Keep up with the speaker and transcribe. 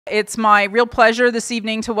It's my real pleasure this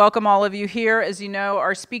evening to welcome all of you here. As you know,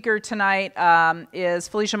 our speaker tonight is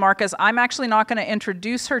Felicia Marcus. I'm actually not going to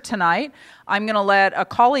introduce her tonight. I'm going to let a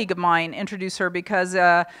colleague of mine introduce her because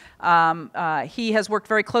he has worked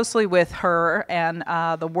very closely with her and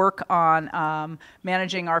the work on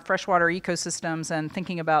managing our freshwater ecosystems and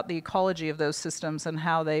thinking about the ecology of those systems and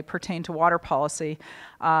how they pertain to water policy.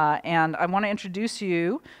 And I want to introduce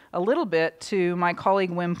you a little bit to my colleague,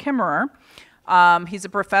 Wim Kimmerer. He's a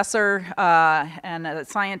professor and a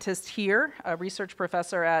scientist here, a research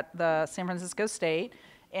professor at the San Francisco State,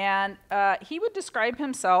 and he would describe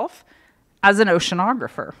himself as an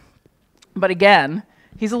oceanographer. But again,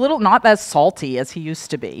 he's a little not as salty as he used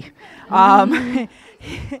to be.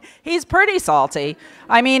 He's pretty salty.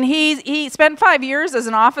 I mean, he spent 5 years as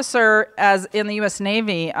an officer in the U.S.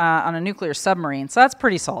 Navy on a nuclear submarine, so that's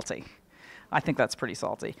pretty salty. I think that's pretty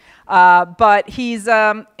salty. But he's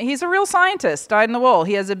a real scientist, dyed in the wool.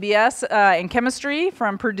 He has a BS in chemistry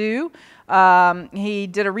from Purdue. He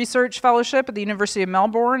did a research fellowship at the University of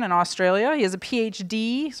Melbourne in Australia. He has a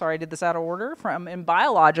PhD, sorry I did this out of order, in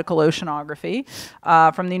biological oceanography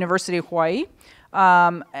from the University of Hawaii.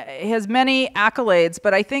 He has many accolades,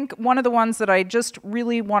 but I think one of the ones that I just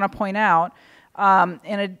really want to point out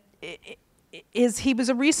is he was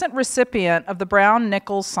a recent recipient of the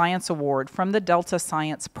Brown-Nichols Science Award from the Delta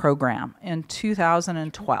Science Program in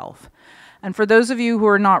 2012. And for those of you who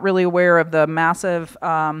are not really aware of the massive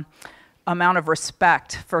amount of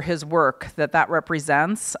respect for his work that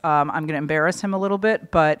represents, I'm going to embarrass him a little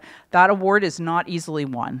bit, but that award is not easily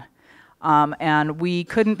won. And we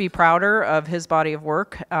couldn't be prouder of his body of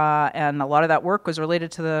work, and a lot of that work was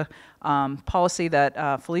related to the policy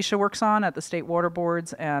that Felicia works on at the state water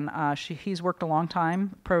boards, and he's worked a long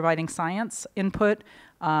time providing science input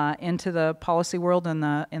into the policy world in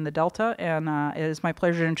the Delta, and it is my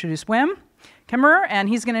pleasure to introduce Wim Kimmerer, and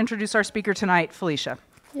he's going to introduce our speaker tonight, Felicia.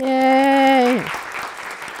 Yay!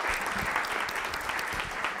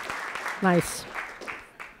 Nice.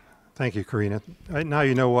 Thank you, Karina. Now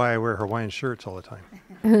you know why I wear Hawaiian shirts all the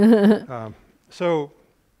time. So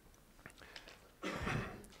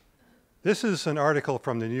this is an article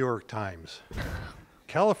from the New York Times.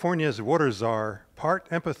 California's water czar, part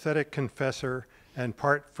empathetic confessor and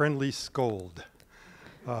part friendly scold.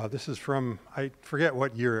 This is from, I forget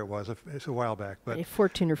what year it was. It's a while back. But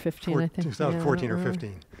 14 or 15, I think. 2014 or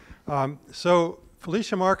 15. So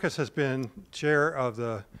Felicia Marcus has been chair of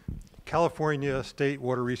the California State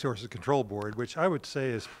Water Resources Control Board, which I would say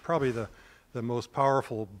is probably the most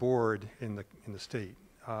powerful board in the state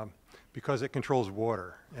because it controls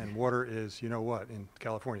water, and water is, you know what, in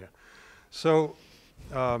California. So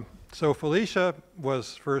Felicia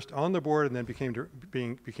was first on the board and then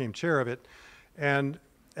became chair of it, and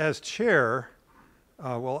as chair,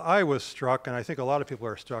 well, I was struck, and I think a lot of people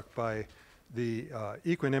are struck by the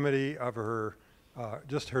equanimity of her,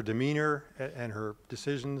 just her demeanor and her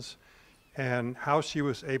decisions, and how she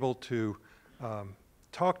was able to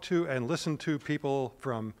talk to and listen to people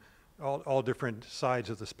from all different sides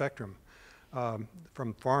of the spectrum,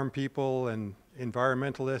 from farm people and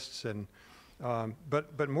environmentalists, and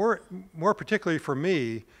but more particularly for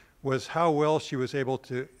me was how well she was able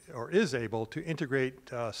to, or is able to, integrate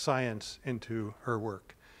science into her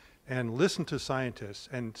work, and listen to scientists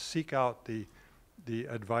and seek out the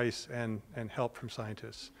advice and help from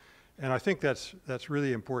scientists. And I think that's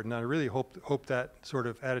really important. I really hope that sort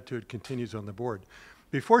of attitude continues on the board.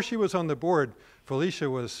 Before she was on the board, Felicia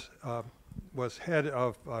was head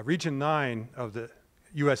of Region 9 of the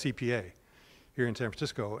U.S. EPA here in San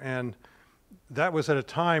Francisco, and that was at a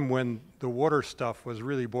time when the water stuff was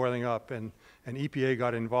really boiling up, and EPA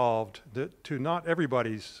got involved to not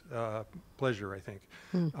everybody's pleasure, I think.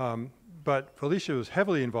 But Felicia was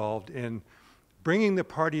heavily involved in bringing the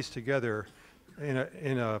parties together in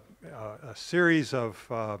a series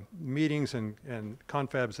of meetings and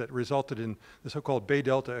confabs that resulted in the so-called Bay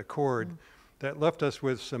Delta Accord that left us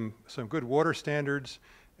with some good water standards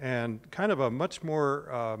and kind of a much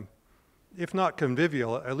more, if not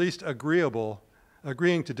convivial, at least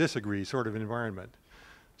agreeing to disagree sort of environment.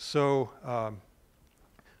 So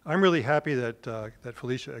I'm really happy that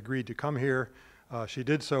Felicia agreed to come here. She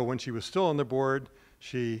did so when she was still on the board.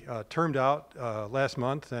 She termed out last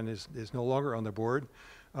month and is no longer on the board,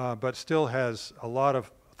 but still has a lot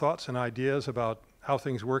of thoughts and ideas about how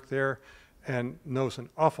things work there and knows an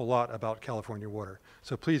awful lot about California water.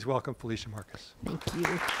 So please welcome Felicia Marcus. Thank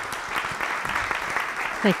you.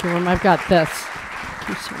 Thank you, Wim. I've got this. Thank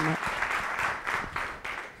you so much.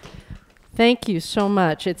 Thank you so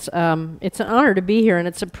much. It's an honor to be here, and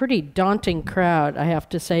it's a pretty daunting crowd, I have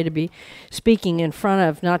to say, to be speaking in front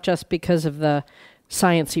of, not just because of the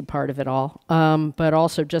sciencey part of it all, but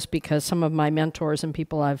also just because some of my mentors and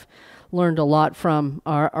people I've learned a lot from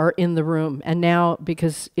are in the room. And now,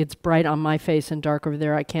 because it's bright on my face and dark over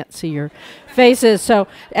there, I can't see your faces. So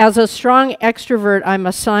as a strong extrovert, I'm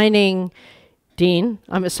assigning, Dean,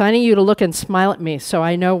 I'm assigning you to look and smile at me, so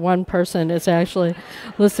I know one person is actually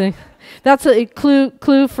listening. That's a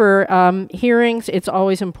clue for hearings. It's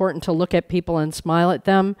always important to look at people and smile at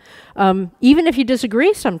them, even if you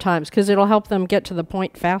disagree sometimes, because it'll help them get to the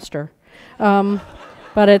point faster.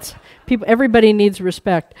 But it's people. Everybody needs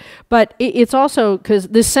respect. But it's also because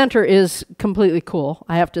this center is completely cool,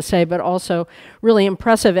 I have to say, but also really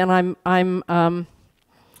impressive. And I'm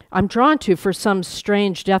drawn to, for some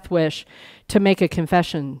strange death wish, to make a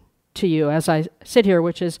confession to you as I sit here,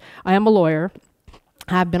 which is I am a lawyer.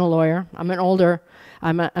 I've been a lawyer. I'm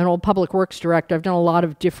an old public works director. I've done a lot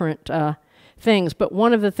of different things. But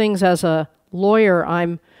one of the things as a lawyer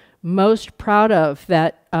I'm most proud of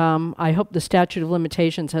that I hope the statute of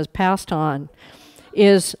limitations has passed on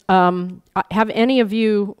is have any of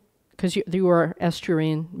you, because you are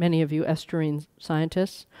estuarine, many of you estuarine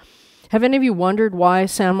scientists, have any of you wondered why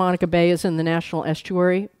Santa Monica Bay is in the National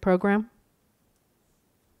Estuary Program?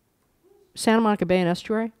 Santa Monica Bay and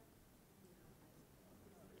Estuary?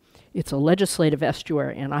 It's a legislative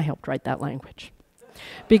estuary, and I helped write that language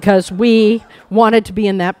because we wanted to be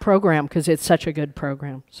in that program because it's such a good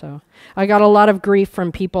program. So I got a lot of grief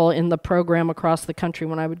from people in the program across the country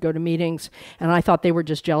when I would go to meetings, and I thought they were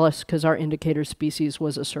just jealous because our indicator species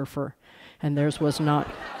was a surfer, and theirs was not.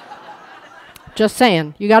 Just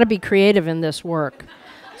saying, you got to be creative in this work.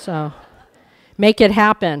 So make it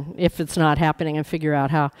happen if it's not happening and figure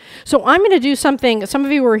out how. So I'm going to do something. Some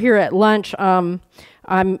of you were here at lunch.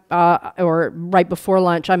 Or right before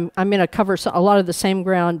lunch, I'm going to cover a lot of the same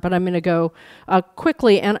ground, but I'm going to go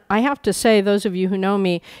quickly. And I have to say, those of you who know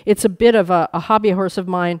me, it's a bit of a hobby horse of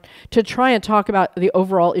mine to try and talk about the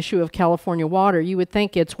overall issue of California water. You would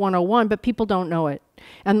think it's 101, but people don't know it.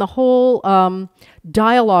 And the whole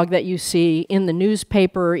dialogue that you see in the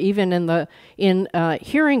newspaper, even in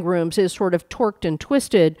hearing rooms, is sort of torqued and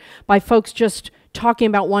twisted by folks just talking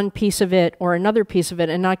about one piece of it or another piece of it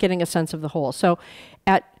and not getting a sense of the whole. So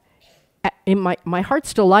in my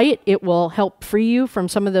heart's delight, it will help free you from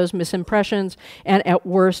some of those misimpressions, and at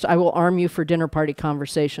worst, I will arm you for dinner party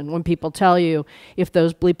conversation. When people tell you, if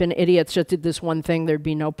those bleeping idiots just did this one thing, there'd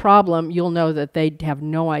be no problem, you'll know that they have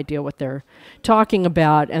no idea what they're talking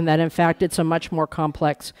about, and that in fact, it's a much more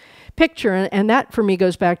complex picture. And that, for me,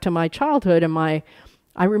 goes back to my childhood and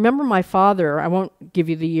I remember my father, I won't give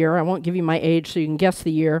you the year, I won't give you my age so you can guess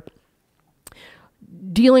the year,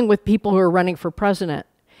 dealing with people who are running for president.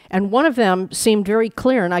 And one of them seemed very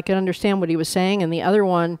clear and I could understand what he was saying, and the other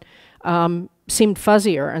one seemed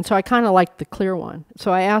fuzzier. And so I kind of liked the clear one.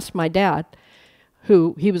 So I asked my dad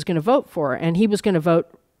who he was going to vote for, and he was going to vote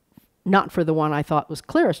not for the one I thought was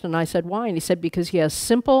clearest. And I said, why? And he said, because he has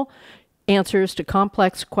simple answers to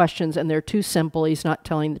complex questions and they're too simple, he's not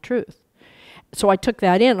telling the truth. So I took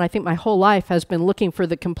that in, and I think my whole life has been looking for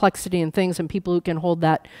the complexity in things and people who can hold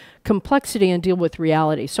that complexity and deal with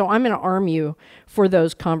reality. So I'm going to arm you for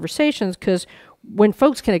those conversations, because when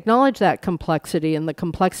folks can acknowledge that complexity and the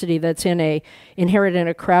complexity that's inherent in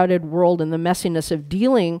a crowded world and the messiness of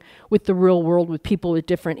dealing with the real world with people with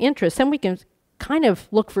different interests, then we can kind of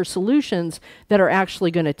look for solutions that are actually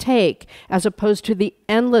going to take, as opposed to the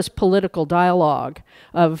endless political dialogue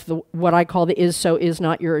of what I call the is so, is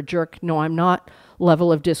not, you're a jerk, no I'm not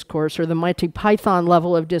level of discourse, or the Monty Python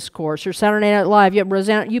level of discourse, or Saturday Night Live,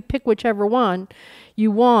 Roseanne, you pick whichever one you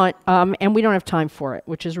want, and we don't have time for it,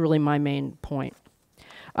 which is really my main point.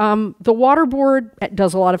 The Water Board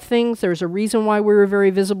does a lot of things. There's a reason why we were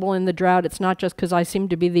very visible in the drought. It's not just because I seem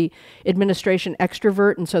to be the administration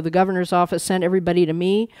extrovert, and so the governor's office sent everybody to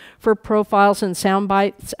me for profiles and sound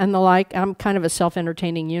bites and the like. I'm kind of a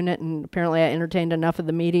self-entertaining unit, and apparently I entertained enough of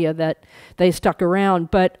the media that they stuck around.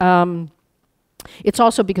 But it's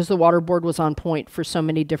also because the Water Board was on point for so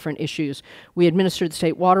many different issues. We administered the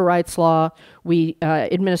state water rights law. We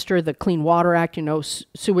administered the Clean Water Act, you know,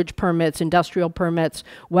 sewage permits, industrial permits,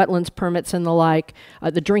 wetlands permits, and the like.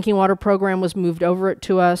 The drinking water program was moved over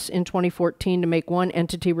to us in 2014 to make one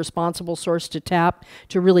entity responsible source to tap,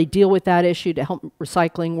 to really deal with that issue, to help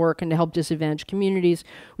recycling work and to help disadvantaged communities.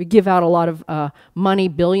 We give out a lot of money,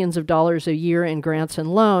 billions of dollars a year in grants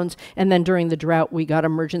and loans, and then during the drought we got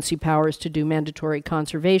emergency powers to do mandatory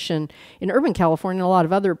conservation in urban California and a lot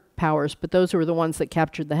of other powers, but those were the ones that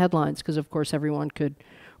captured the headlines because, of course, everyone could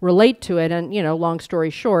relate to it. And, you know, long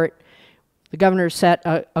story short, the governor set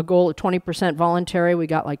a goal of 20% voluntary. We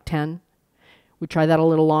got like 10. We tried that a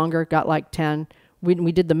little longer, got like 10.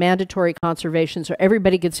 We did the mandatory conservation, so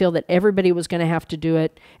everybody could see that everybody was going to have to do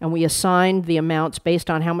it, and we assigned the amounts based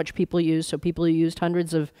on how much people used. So people who used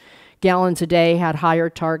hundreds of gallons a day had higher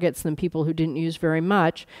targets than people who didn't use very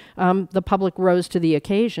much. The public rose to the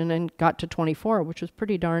occasion and got to 24, which was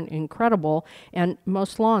pretty darn incredible, and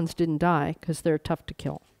most lawns didn't die because they're tough to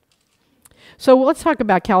kill. So let's talk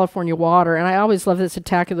about California water, and I always love this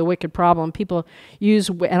attack of the wicked problem. People use,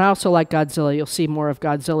 and I also like Godzilla. You'll see more of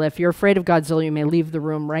Godzilla. If you're afraid of Godzilla, you may leave the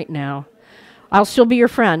room right now. I'll still be your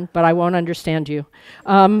friend, but I won't understand you.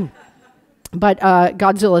 But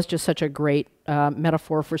Godzilla is just such a great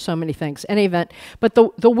metaphor for so many things. Any event, but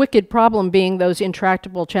the wicked problem being those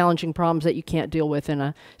intractable, challenging problems that you can't deal with in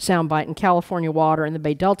a soundbite. In California water, and the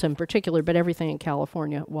Bay Delta in particular, but everything in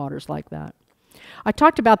California water's like that. I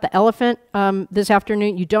talked about the elephant this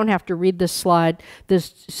afternoon. You don't have to read this slide.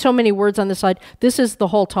 There's so many words on this slide. This is the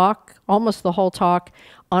whole talk, almost the whole talk,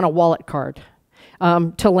 on a wallet card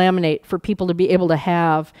to laminate for people to be able to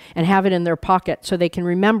have and have it in their pocket so they can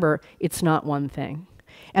remember it's not one thing.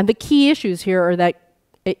 And the key issues here are that,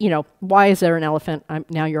 why is there an elephant?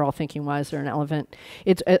 Now you're all thinking, why is there an elephant?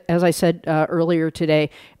 It's, as I said earlier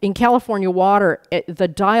today, in California water, the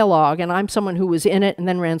dialogue, and I'm someone who was in it and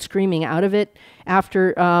then ran screaming out of it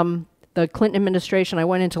after the Clinton administration. I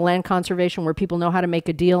went into land conservation where people know how to make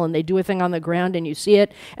a deal and they do a thing on the ground and you see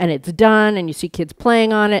it and it's done and you see kids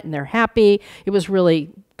playing on it and they're happy. It was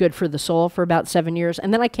really good for the soul for about 7 years.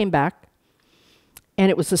 And then I came back. And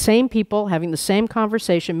it was the same people having the same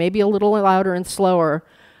conversation, maybe a little louder and slower,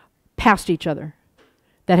 past each other,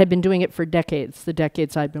 that had been doing it for decades, the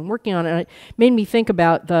decades I'd been working on it. And it made me think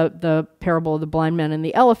about the parable of the blind man and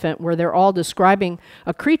the elephant, where they're all describing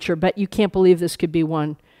a creature, but you can't believe this could be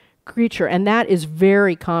one creature. And that is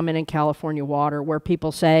very common in California water, where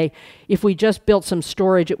people say, if we just built some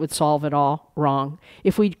storage, it would solve it all. Wrong.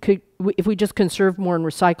 If we just conserved more and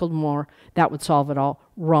recycled more, that would solve it all.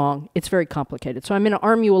 Wrong. It's very complicated. So I'm going to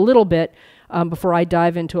arm you a little bit before I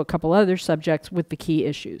dive into a couple other subjects with the key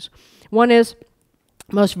issues. One is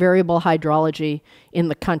most variable hydrology in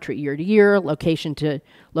the country, year to year, location to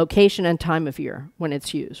location, and time of year when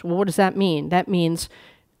it's used. Well, what does that mean? That means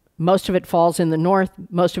most of it falls in the north,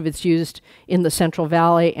 most of it's used in the Central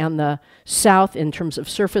Valley and the south in terms of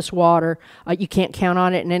surface water. You can't count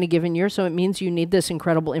on it in any given year, so it means you need this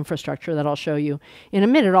incredible infrastructure that I'll show you in a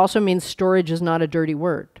minute. It also means storage is not a dirty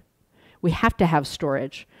word. We have to have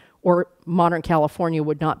storage, or modern California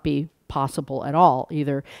would not be possible at all,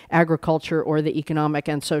 either agriculture or the economic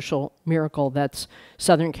and social miracle that's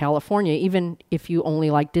Southern California, even if you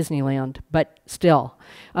only like Disneyland. But still,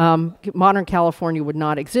 modern California would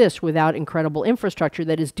not exist without incredible infrastructure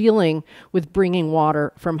that is dealing with bringing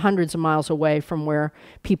water from hundreds of miles away from where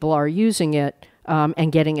people are using it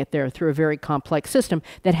and getting it there through a very complex system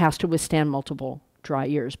that has to withstand multiple dry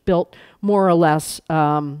years, built more or less,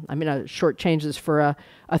 I'm going to shortchange this for a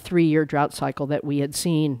 3-year drought cycle that we had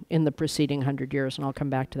seen in the preceding 100 years, and I'll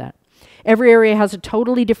come back to that. Every area has a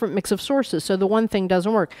totally different mix of sources, so the one thing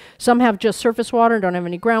doesn't work. Some have just surface water, don't have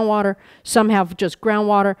any groundwater. Some have just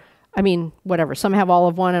groundwater. I mean, whatever. Some have all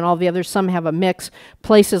of one and all the others. Some have a mix.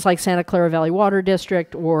 Places like Santa Clara Valley Water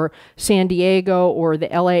District or San Diego or the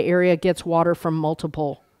LA area gets water from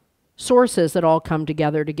multiple sources that all come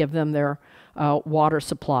together to give them their water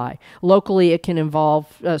supply. Locally, it can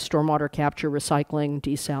involve stormwater capture, recycling,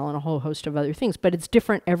 desal, and a whole host of other things, but it's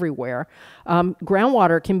different everywhere.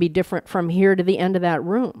 Groundwater can be different from here to the end of that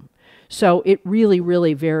room. So it really,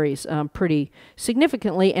 really varies pretty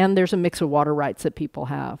significantly, and there's a mix of water rights that people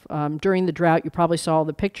have. During the drought, you probably saw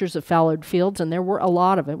the pictures of fallowed fields, and there were a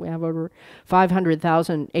lot of it. We have over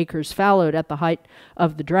 500,000 acres fallowed at the height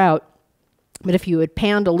of the drought. But if you had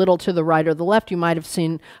panned a little to the right or the left, you might have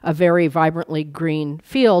seen a very vibrantly green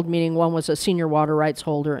field, meaning one was a senior water rights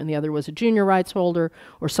holder and the other was a junior rights holder,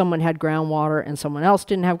 or someone had groundwater and someone else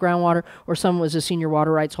didn't have groundwater, or someone was a senior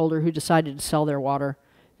water rights holder who decided to sell their water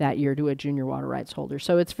that year to a junior water rights holder.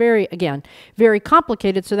 So it's very, again, very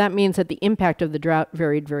complicated. So that means that the impact of the drought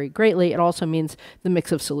varied very greatly. It also means the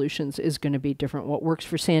mix of solutions is going to be different. What works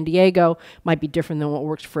for San Diego might be different than what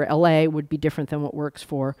works for LA, would be different than what works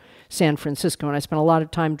for San Francisco. And I spent a lot of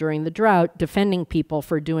time during the drought defending people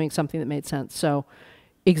for doing something that made sense. So,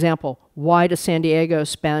 example, why does San Diego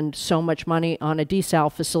spend so much money on a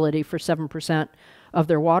desal facility for 7% of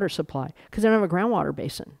their water supply? Because they don't have a groundwater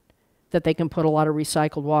basin that they can put a lot of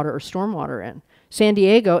recycled water or stormwater in. San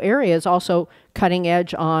Diego area is also cutting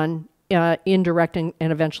edge on indirect and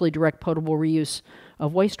eventually direct potable reuse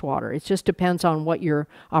of wastewater. It just depends on what your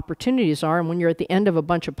opportunities are. And when you're at the end of a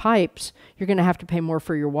bunch of pipes, you're going to have to pay more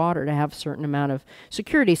for your water to have a certain amount of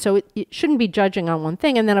security. So it shouldn't be judging on one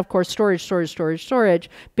thing. And then, of course, storage,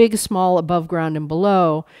 big, small, above ground, and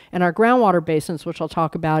below. And our groundwater basins, which I'll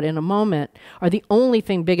talk about in a moment, are the only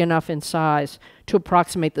thing big enough in size to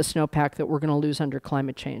approximate the snowpack that we're going to lose under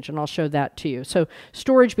climate change. And I'll show that to you. So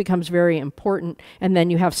storage becomes very important. And then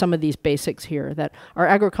you have some of these basics here, that our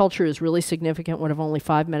agriculture is really significant. One of only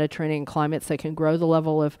 5 Mediterranean climates that can grow the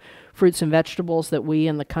level of fruits and vegetables that we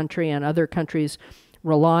in the country and other countries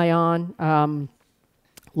rely on.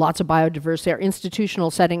 Lots of biodiversity. Our institutional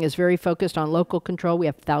setting is very focused on local control. We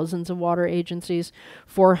have thousands of water agencies,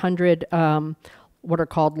 400 what are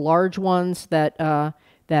called large ones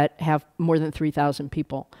that have more than 3,000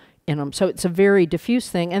 people in them. So it's a very diffuse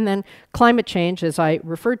thing. And then climate change, as I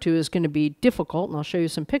referred to, is going to be difficult, and I'll show you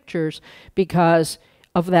some pictures, because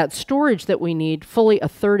of that storage that we need, fully a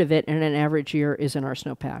third of it in an average year is in our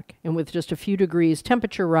snowpack. And with just a few degrees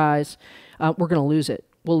temperature rise, we're going to lose it.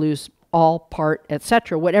 We'll lose all, part,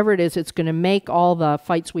 etc. Whatever it is, it's going to make all the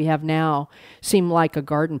fights we have now seem like a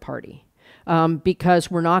garden party.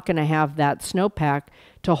 Because we're not going to have that snowpack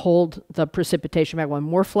to hold the precipitation back. When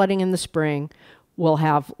more flooding in the spring, we'll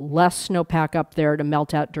have less snowpack up there to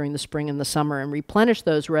melt out during the spring and the summer and replenish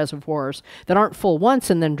those reservoirs that aren't full once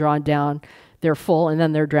and then drawn down. They're full and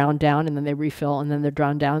then they're drawn down and then they refill and then they're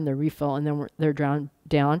drawn down and they refill and then they're drawn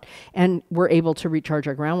down. And we're able to recharge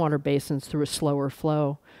our groundwater basins through a slower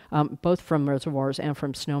flow, both from reservoirs and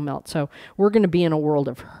from snowmelt. So we're going to be in a world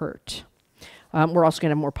of hurt. We're also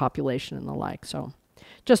going to have more population and the like. So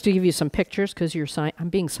just to give you some pictures, because I'm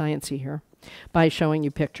being sciencey here by showing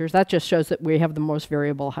you pictures. That just shows that we have the most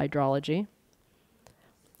variable hydrology.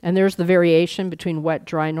 And there's the variation between wet,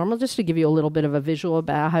 dry, normal, just to give you a little bit of a visual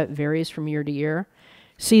about how it varies from year to year.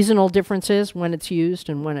 Seasonal differences when it's used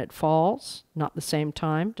and when it falls, not the same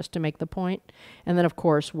time, just to make the point. And then, of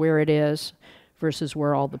course, where it is versus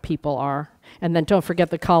where all the people are. And then don't forget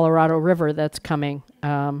the Colorado River that's coming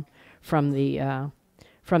from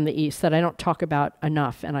the east that I don't talk about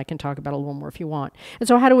enough, and I can talk about a little more if you want. And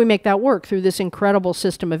so how do we make that work? Through this incredible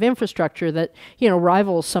system of infrastructure that, you know,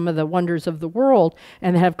 rivals some of the wonders of the world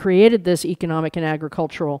and have created this economic and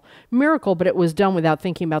agricultural miracle, but it was done without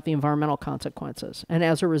thinking about the environmental consequences. And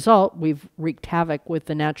as a result, we've wreaked havoc with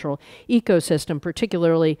the natural ecosystem,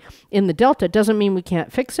 particularly in the Delta. It doesn't mean we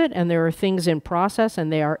can't fix it, and there are things in process,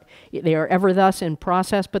 and they are ever thus in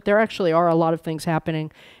process, but there actually are a lot of things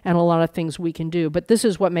happening and a lot of things we can do. But this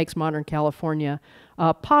is what makes modern California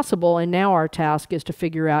possible, and now our task is to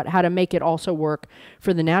figure out how to make it also work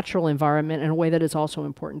for the natural environment in a way that is also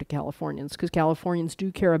important to Californians, because Californians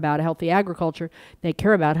do care about healthy agriculture, they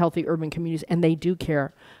care about healthy urban communities, and they do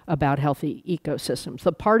care about healthy ecosystems.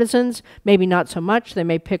 The partisans, maybe not so much, they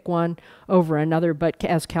may pick one over another, but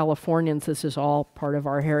as Californians, this is all part of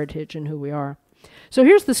our heritage and who we are. So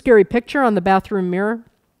here's the scary picture on the bathroom mirror.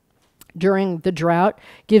 During the drought,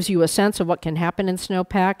 gives you a sense of what can happen in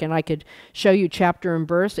snowpack, and I could show you chapter and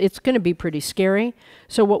verse. It's going to be pretty scary.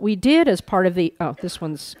 So what we did as part of the, oh, this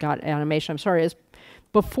one's got animation, I'm sorry, is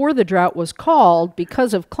before the drought was called,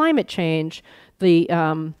 because of climate change, the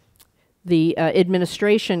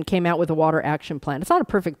administration came out with a water action plan. It's not a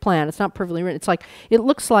perfect plan. It's not perfectly written. It's like, it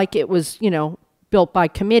looks like it was, you know, built by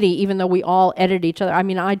committee, even though we all edited each other. I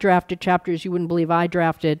mean, I drafted chapters you wouldn't believe I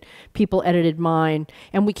drafted. People edited mine.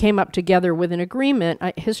 And we came up together with an agreement,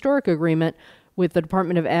 a historic agreement, with the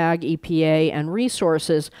Department of Ag, EPA, and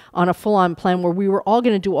Resources on a full-on plan where we were all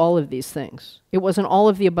going to do all of these things. It was an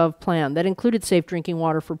all-of-the-above plan that included safe drinking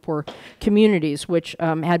water for poor communities, which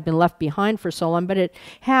had been left behind for so long, but it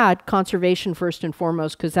had conservation first and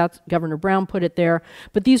foremost, because that's Governor Brown put it there.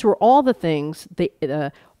 But these were all the things,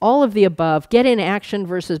 all of the above, get in action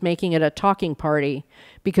versus making it a talking party,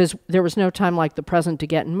 because there was no time like the present to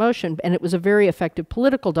get in motion. And it was a very effective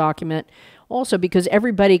political document also because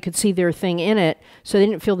everybody could see their thing in it, so they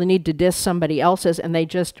didn't feel the need to diss somebody else's, and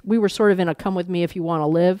we were sort of in a come with me if you want to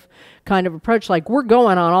live kind of approach, like, we're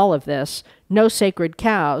going on all of this, no sacred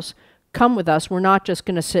cows, come with us, we're not just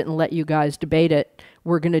going to sit and let you guys debate it,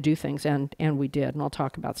 we're going to do things, and we did, and I'll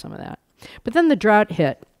talk about some of that. But then the drought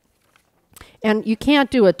hit. And you can't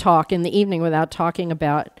do a talk in the evening without talking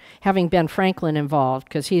about having Ben Franklin involved,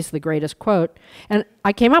 because he's the greatest quote. And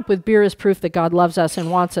I came up with beer is proof that God loves us and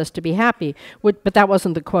wants us to be happy. But that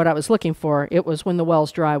wasn't the quote I was looking for. It was when the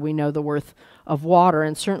well's dry, we know the worth of water.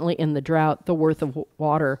 And certainly in the drought, the worth of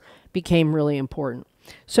water became really important.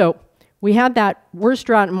 So we had that worst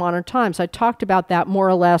drought in modern times. I talked about that more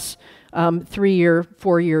or less 3-year,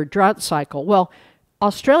 4-year drought cycle. Well,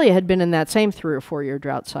 Australia had been in that same 3 or 4 year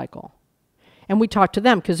drought cycle. And we talked to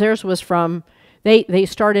them because theirs was from, they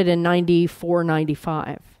started in 94,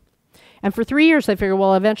 95. And for 3 years they figured,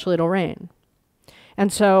 well, eventually it'll rain.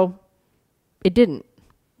 And so it didn't.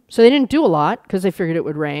 So they didn't do a lot because they figured it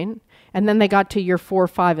would rain. And then they got to year 4,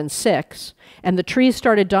 5, and 6, and the trees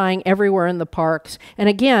started dying everywhere in the parks. And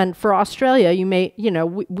again, for Australia,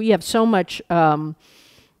 we have so much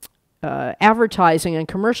advertising and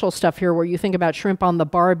commercial stuff here where you think about Shrimp on the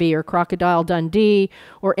Barbie or Crocodile Dundee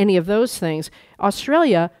or any of those things.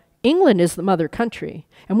 Australia, England is the mother country.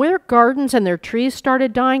 And where their gardens and their trees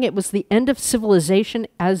started dying, it was the end of civilization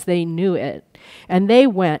as they knew it. And they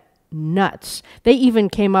went nuts. They even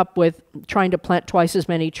came up with trying to plant twice as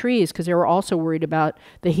many trees because they were also worried about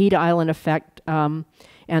the heat island effect and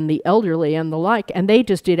the elderly and the like. And they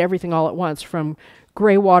just did everything all at once, from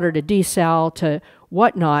gray water to desal to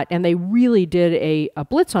whatnot. And they really did a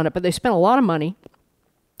blitz on it, but they spent a lot of money.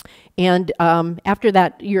 And after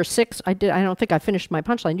that, year 6, I don't think I finished my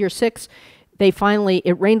punchline. Year 6,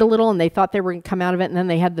 it rained a little, and they thought they were going to come out of it, and then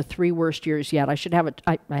they had the 3 worst years yet. I should have it.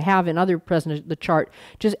 I have in other presentations the chart,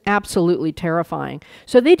 just absolutely terrifying.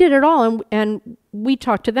 So they did it all, and we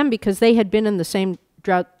talked to them because they had been in the same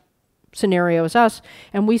drought scenario as us,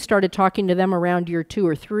 and we started talking to them around year 2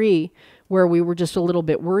 or 3, where we were just a little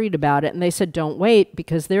bit worried about it, and they said, don't wait,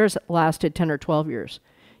 because theirs lasted 10 or 12 years,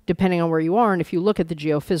 depending on where you are. And if you look at the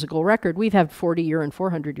geophysical record, we've had 40-year and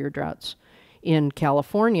 400-year droughts in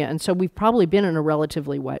California. And so we've probably been in a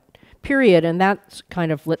relatively wet period, and that's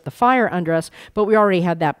kind of lit the fire under us, but we already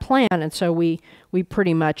had that plan, and so we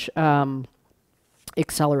pretty much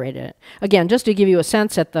accelerated it. Again, just to give you a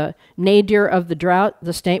sense, at the nadir of the drought,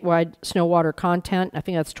 the statewide snow water content, I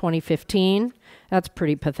think that's 2015. That's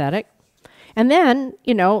pretty pathetic. And then,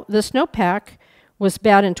 the snowpack was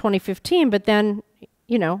bad in 2015, but then,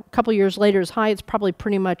 a couple years later is high. It's probably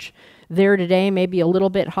pretty much there today, maybe a little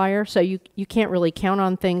bit higher. So you can't really count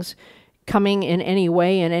on things coming in any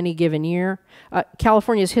way in any given year.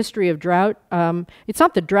 California's history of drought, it's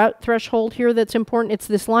not the drought threshold here that's important. It's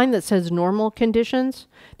this line that says normal conditions.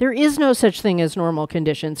 There is no such thing as normal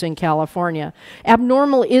conditions in California.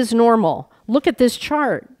 Abnormal is normal. Look at this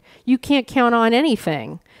chart. You can't count on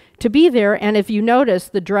anything to be there. And if you notice,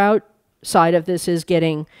 the drought side of this is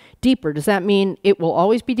getting deeper. Does that mean it will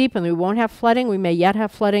always be deep and we won't have flooding? We may yet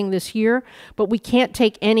have flooding this year, but we can't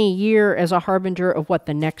take any year as a harbinger of what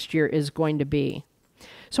the next year is going to be.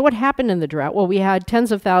 So what happened in the drought? Well, we had tens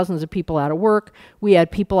of thousands of people out of work. We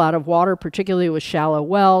had people out of water, particularly with shallow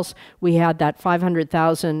wells. We had that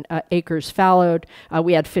 500,000 acres fallowed.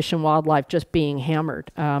 We had fish and wildlife just being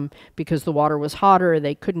hammered because the water was hotter.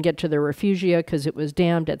 They couldn't get to their refugia because it was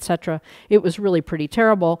dammed, etc. It was really pretty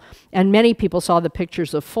terrible. And many people saw the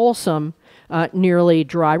pictures of Folsom nearly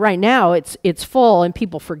dry. Right now it's full and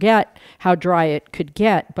people forget how dry it could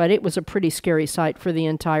get, but it was a pretty scary sight for the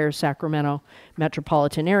entire Sacramento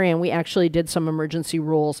metropolitan area. And we actually did some emergency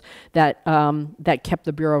rules that that kept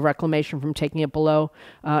the Bureau of Reclamation from taking it below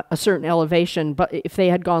a certain elevation. But if they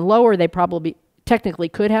had gone lower, they probably technically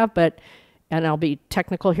could have, but, and I'll be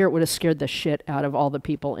technical here, it would have scared the shit out of all the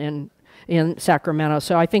people in Sacramento.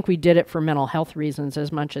 So I think we did it for mental health reasons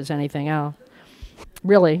as much as anything else.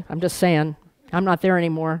 Really, I'm just saying. I'm not there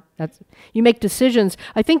anymore. You make decisions.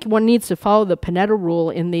 I think one needs to follow the Panetta rule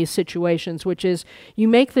in these situations, which is you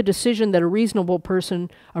make the decision that a reasonable person,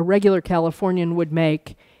 a regular Californian, would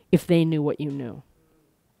make if they knew what you knew.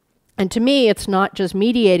 And to me, it's not just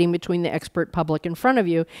mediating between the expert public in front of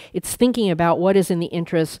you. It's thinking about what is in the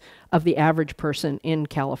interests of the average person in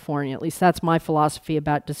California. At least that's my philosophy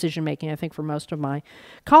about decision making, I think, for most of my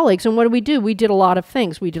colleagues. And what do? We did a lot of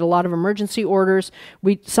things. We did a lot of emergency orders.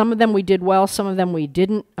 Some of them we did well, some of them we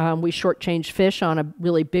didn't. We shortchanged fish on a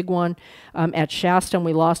really big one at Shasta, and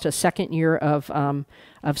we lost a second year of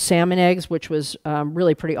salmon eggs, which was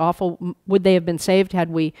really pretty awful. Would they have been saved had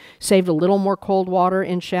we saved a little more cold water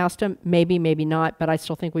in Shasta? Maybe, maybe not, but I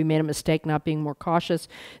still think we made a mistake not being more cautious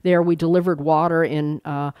there. We delivered water in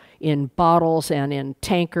bottles and in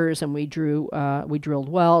tankers, and we drilled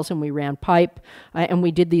wells, and we ran pipe, and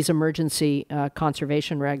we did these emergency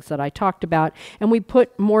conservation regs that I talked about, and we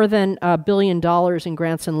put more than $1 billion in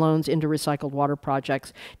grants and loans into recycled water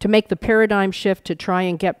projects to make the paradigm shift to try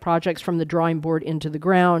and get projects from the drawing board into the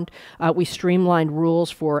ground. We streamlined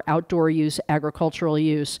rules for outdoor use, agricultural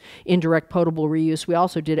use, indirect potable reuse. We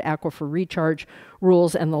also did aquifer recharge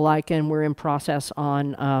rules and the like, and we're in process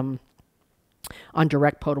on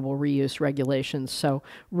direct potable reuse regulations. So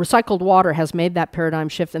recycled water has made that paradigm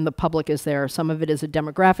shift, and the public is there. Some of it is a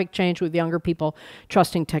demographic change with younger people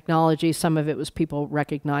trusting technology. Some of it was people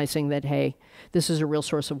recognizing that, hey, this is a real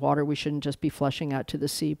source of water. We shouldn't just be flushing out to the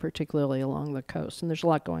sea, particularly along the coast. And there's a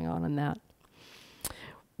lot going on in that.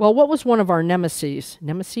 Well, what was one of our nemesis?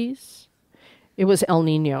 Nemesis? It was El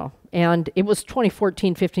Nino. And it was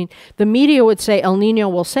 2014, 15. The media would say El Nino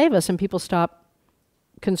will save us, and people stopped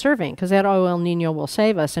conserving because that, oh, El Nino will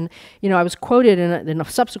save us. And, you know, I was quoted in a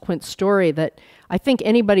subsequent story that I think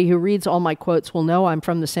anybody who reads all my quotes will know I'm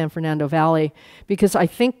from the San Fernando Valley, because I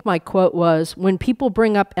think my quote was, when people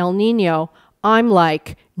bring up El Nino, I'm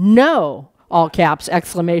like, no, all caps,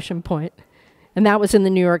 exclamation point. And that was in the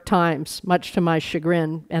New York Times, much to my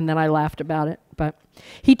chagrin, and then I laughed about it. But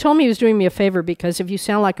he told me he was doing me a favor, because if you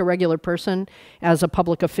sound like a regular person as a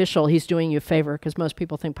public official, he's doing you a favor, because most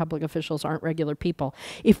people think public officials aren't regular people.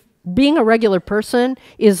 If being a regular person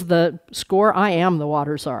is the score, I am the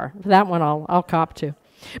water czar. That one I'll cop to.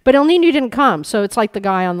 But El Nino didn't come, so it's like the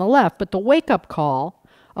guy on the left. But the wake-up call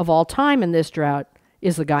of all time in this drought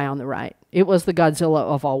is the guy on the right. It was the Godzilla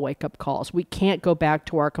of all wake-up calls. We can't go back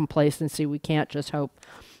to our complacency. We can't just hope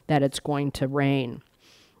that it's going to rain.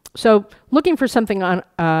 So looking for something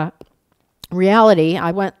on reality,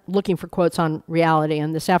 I went looking for quotes on reality,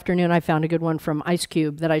 and this afternoon I found a good one from Ice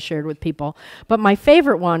Cube that I shared with people. But my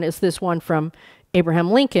favorite one is this one from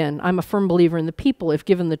Abraham Lincoln. I'm a firm believer in the people. If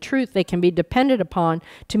given the truth, they can be depended upon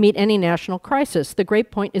to meet any national crisis. The great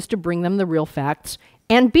point is to bring them the real facts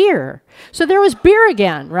and beer. So there was beer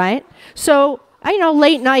again, right? So you know,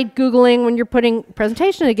 late night Googling when you're putting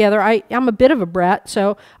presentation together, I'm a bit of a brat,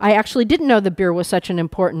 so I actually didn't know that beer was such an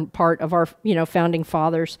important part of our, you know, founding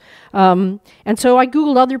fathers. And so I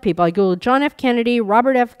Googled other people. I Googled John F. Kennedy,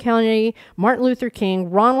 Robert F. Kennedy, Martin Luther King,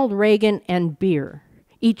 Ronald Reagan, and beer,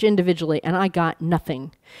 each individually, and I got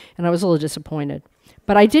nothing. And I was a little disappointed.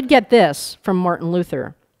 But I did get this from Martin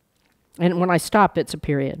Luther. And when I stop, it's a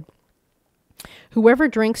period. Whoever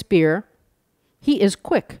drinks beer, he is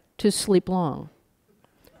quick to sleep long,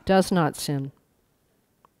 does not sin.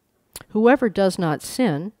 Whoever does not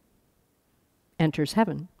sin enters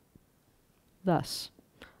heaven. Thus,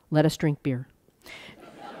 let us drink beer.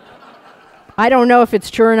 I don't know if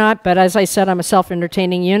it's true or not, but as I said, I'm a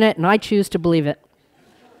self-entertaining unit, and I choose to believe it.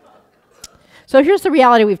 So here's the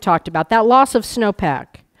reality we've talked about. That loss of snowpack.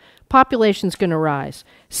 Population's going to rise.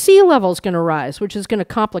 Sea level's going to rise, which is going to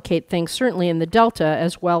complicate things, certainly in the Delta,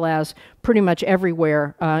 as well as pretty much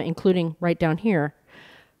everywhere, including right down here.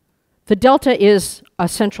 The Delta is a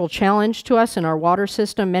central challenge to us in our water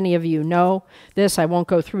system. Many of you know this. I won't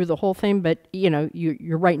go through the whole thing, but you know,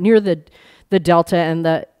 you're right near the Delta,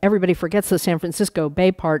 and everybody forgets the San Francisco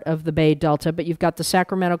Bay part of the Bay Delta, but you've got the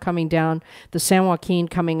Sacramento coming down, the San Joaquin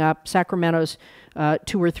coming up. Sacramento's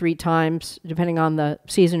 2 or 3 times, depending on the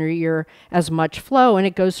season or year, as much flow, and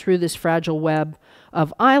it goes through this fragile web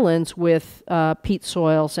of islands with peat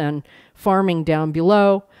soils and farming down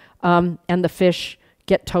below, and the fish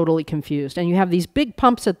get totally confused. And you have these big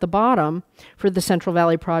pumps at the bottom for the Central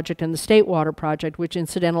Valley Project and the State Water Project, which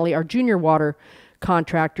incidentally are junior water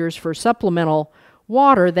contractors for supplemental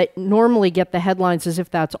water that normally get the headlines as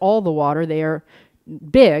if that's all the water. They are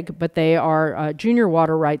big, but they are junior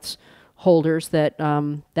water rights holders that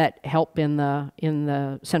that help in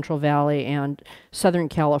the Central Valley and Southern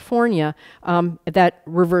California, that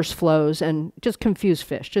reverse flows and just confuse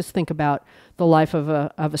fish. Just think about the life of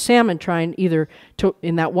a salmon trying either to,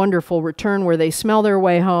 in that wonderful return where they smell their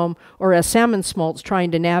way home, or as salmon smolts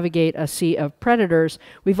trying to navigate a sea of predators.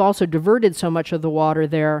 We've also diverted so much of the water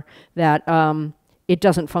there that it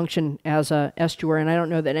doesn't function as a estuary, and I don't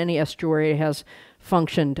know that any estuary has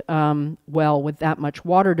functioned well with that much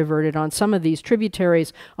water diverted. On some of these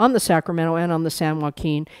tributaries on the Sacramento and on the San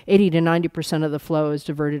Joaquin, 80 to 90% of the flow is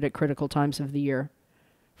diverted at critical times of the year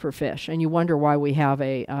for fish, and you wonder why we have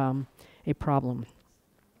a problem.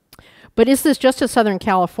 But is this just a Southern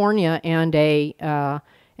California and a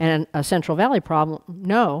Central Valley problem?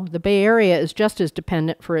 No, the Bay Area is just as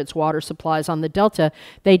dependent for its water supplies on the Delta.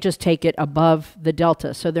 They just take it above the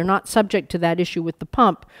Delta. So they're not subject to that issue with the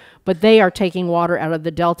pump, but they are taking water out of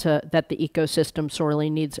the Delta that the ecosystem sorely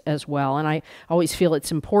needs as well. And I always feel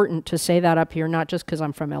it's important to say that up here, not just because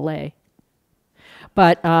I'm from LA,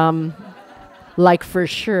 but like for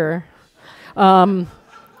sure.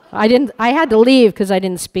 I had to leave because I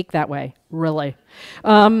didn't speak that way, really.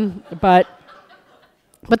 But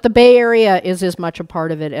the Bay Area is as much a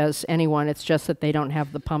part of it as anyone. It's just that they don't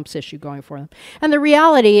have the pumps issue going for them. And the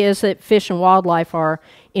reality is that fish and wildlife are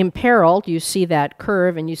imperiled. You see that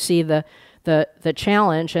curve and you see the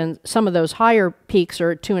challenge. And some of those higher peaks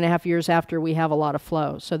are 2.5 years after we have a lot of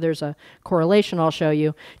flow. So there's a correlation I'll show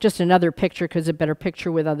you. Just another picture because a better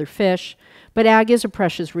picture with other fish. But ag is a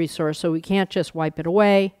precious resource, so we can't just wipe it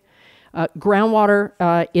away.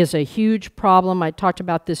 Groundwater is a huge problem. I talked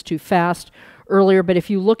about this too fast earlier, but if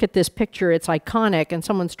you look at this picture, it's iconic, and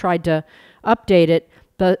someone's tried to update it.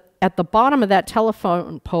 At the bottom of that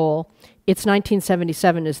telephone pole, it's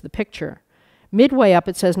 1977 is the picture. Midway up,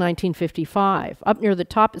 it says 1955. Up near the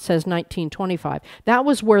top, it says 1925. That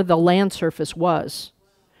was where the land surface was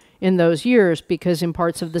in those years, because in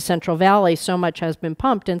parts of the Central Valley, so much has been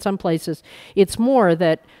pumped. In some places, it's more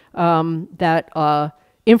that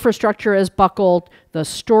infrastructure has buckled, the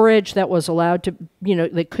storage that was allowed to,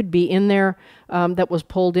 that could be in there, that was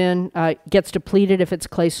pulled in, gets depleted if it's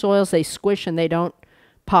clay soils. They squish and they don't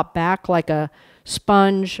pop back like a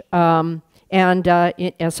sponge. As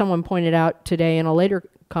someone pointed out today in a later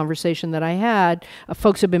conversation that I had,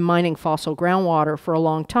 folks have been mining fossil groundwater for a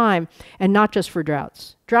long time, and not just for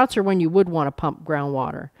droughts. Droughts are when you would want to pump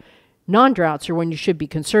groundwater. Non-droughts are when you should be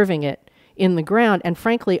conserving it in the ground, and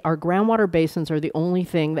frankly, our groundwater basins are the only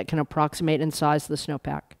thing that can approximate in size the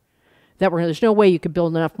snowpack. There's no way you could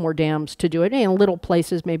build enough more dams to do it. In little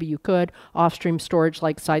places, maybe you could, off-stream storage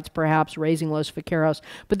like sites perhaps, raising Los Vaqueros,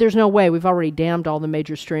 but there's no way. We've already dammed all the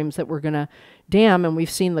major streams that we're going to dam, and we've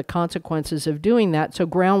seen the consequences of doing that. So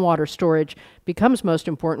groundwater storage becomes most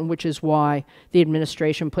important, which is why the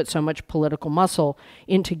administration put so much political muscle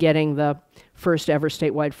into getting the first ever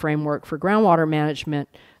statewide framework for groundwater management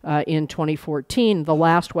in 2014, the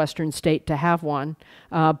last Western state to have one,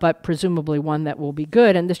 but presumably one that will be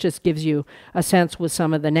good. And this just gives you a sense with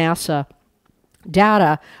some of the NASA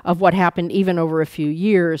data of what happened even over a few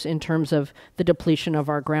years in terms of the depletion of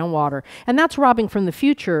our groundwater. And that's robbing from the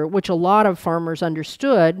future, which a lot of farmers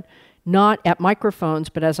understood, not at microphones,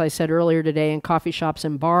 but as I said earlier today, in coffee shops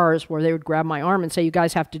and bars where they would grab my arm and say, you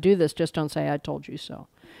guys have to do this, just don't say I told you so.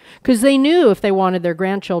 Because they knew if they wanted their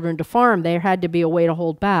grandchildren to farm, there had to be a way to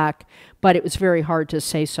hold back, but it was very hard to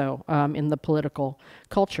say so in the political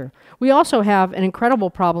culture. We also have an incredible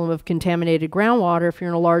problem of contaminated groundwater. If you're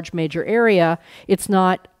in a large major area, it's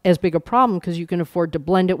not as big a problem because you can afford to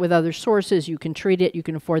blend it with other sources, you can treat it, you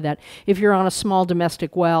can afford that. If you're on a small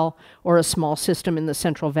domestic well or a small system in the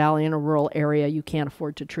Central Valley in a rural area, you can't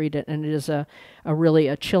afford to treat it, and it is a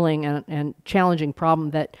really chilling and challenging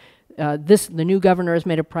problem that the new governor has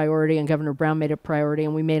made a priority, and Governor Brown made a priority,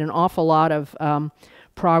 and we made an awful lot of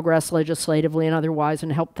progress legislatively and otherwise,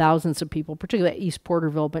 and helped thousands of people, particularly at East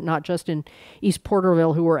Porterville, but not just in East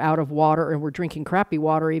Porterville, who were out of water and were drinking crappy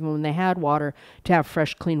water even when they had water, to have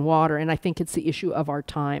fresh, clean water. And I think it's the issue of our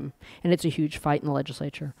time, and it's a huge fight in the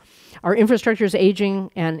legislature. Our infrastructure is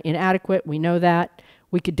aging and inadequate. We know that.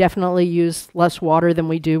 We could definitely use less water than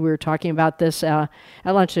we do. We were talking about this at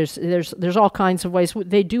lunch. There's all kinds of ways.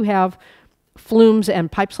 They do have flumes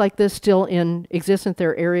and pipes like this still in existence. There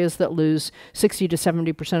are areas that lose 60 to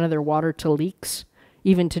 70% of their water to leaks,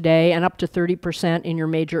 even today, and up to 30% in your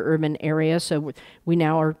major urban areas. So we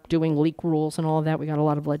now are doing leak rules and all of that. We got a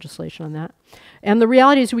lot of legislation on that. And the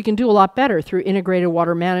reality is we can do a lot better through integrated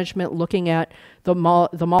water management, looking at the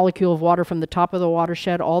molecule of water from the top of the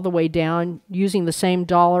watershed all the way down, using the same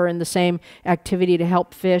dollar and the same activity to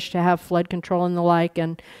help fish, to have flood control and the like.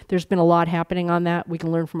 And there's been a lot happening on that. We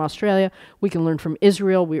can learn from Australia. We can learn from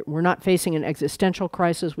Israel. We're not facing an existential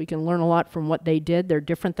crisis. We can learn a lot from what they did. They're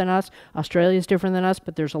different than us. Australia is different than us,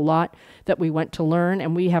 but there's a lot that we went to learn,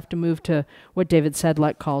 and we have to move to what David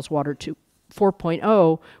Sedlak calls Water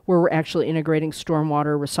 4.0, where we're actually integrating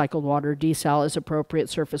stormwater, recycled water, desal as appropriate,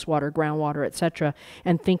 surface water, groundwater, etc.,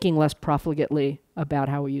 and thinking less profligately about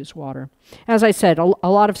how we use water. As I said, a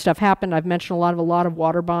lot of stuff happened. I've mentioned a lot of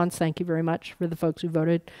water bonds. Thank you very much for the folks who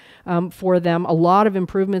voted for them. A lot of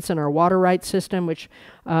improvements in our water rights system, which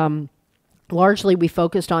largely we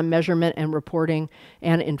focused on measurement and reporting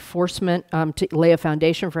and enforcement to lay a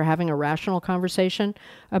foundation for having a rational conversation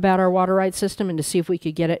about our water rights system and to see if we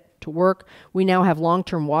could get it to work. We now have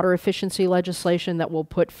long-term water efficiency legislation that will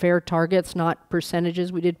put fair targets, not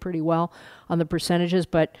percentages. We did pretty well on the percentages,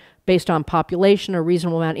 but based on population, a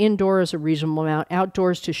reasonable amount indoors, a reasonable amount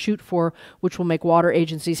outdoors to shoot for, which will make water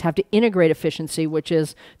agencies have to integrate efficiency, which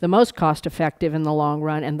is the most cost-effective in the long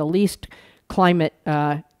run and the least climate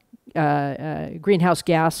greenhouse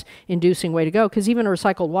gas inducing way to go, because even a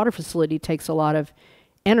recycled water facility takes a lot of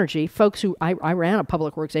energy. Folks who, I ran a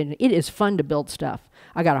public works agency, it is fun to build stuff.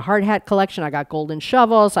 I got a hard hat collection, I got golden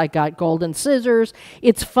shovels, I got golden scissors.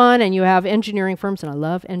 It's fun, and you have engineering firms, and I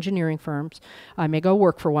love engineering firms. I may go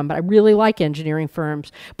work for one, but I really like engineering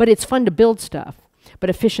firms. But it's fun to build stuff. But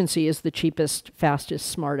efficiency is the cheapest, fastest,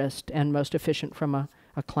 smartest, and most efficient from a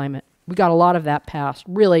climate. We got a lot of that passed.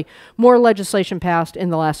 Really, more legislation passed in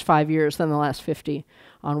the last 5 years than the last 50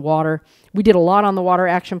 on water. We did a lot on the Water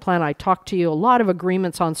Action Plan. I talked to you, a lot of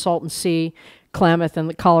agreements on Salton Sea, Klamath and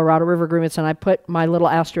the Colorado River agreements, and I put my little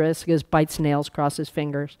asterisk as bites nails, crosses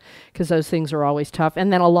fingers, because those things are always tough.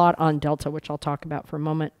 And then a lot on Delta, which I'll talk about for a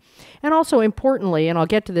moment. And also importantly, and I'll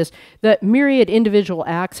get to this, the myriad individual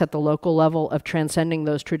acts at the local level of transcending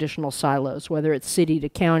those traditional silos, whether it's city to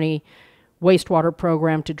county, wastewater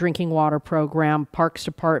program to drinking water program, parks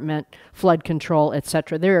department, flood control,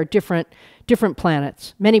 etc. There are different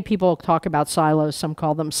planets. Many people talk about silos, some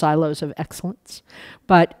call them silos of excellence,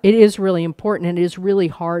 but it is really important and it is really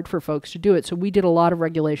hard for folks to do it. So we did a lot of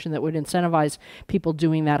regulation that would incentivize people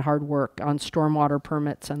doing that hard work on stormwater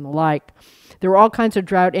permits and the like. There were all kinds of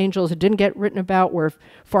drought angels that didn't get written about, where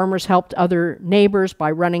farmers helped other neighbors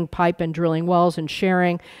by running pipe and drilling wells and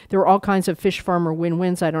sharing. There were all kinds of fish farmer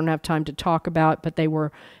win-wins I don't have time to talk about, but they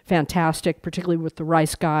were fantastic, particularly with the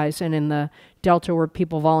rice guys and in the Delta, where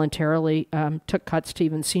people voluntarily took cuts to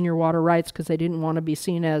even senior water rights because they didn't want to be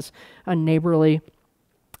seen as unneighborly.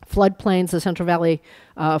 Floodplains, the Central Valley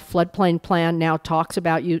floodplain plan now talks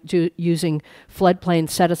about using floodplain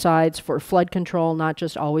set-asides for flood control, not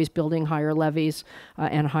just always building higher levees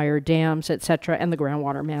and higher dams, etc., and the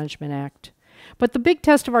Groundwater Management Act. But the big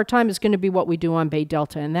test of our time is going to be what we do on Bay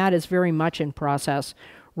Delta, and that is very much in process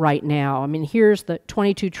right now. I mean, here's the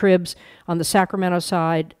 22 tribs on the Sacramento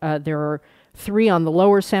side. There are 3 on the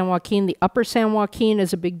lower San Joaquin. The upper San Joaquin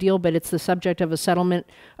is a big deal, but it's the subject of a settlement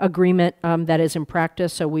agreement that is in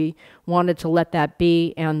practice, so we wanted to let that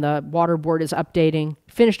be, and the Water Board is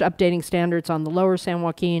finished updating standards on the lower San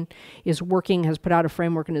Joaquin, has put out a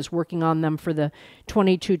framework and is working on them for the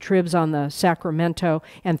 22 tribs on the Sacramento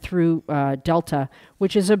and through Delta,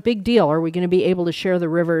 which is a big deal. Are we going to be able to share the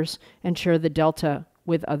rivers and share the Delta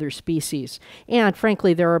with other species? And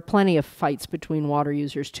frankly, there are plenty of fights between water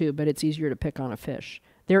users too, but it's easier to pick on a fish.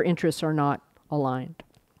 Their interests are not aligned.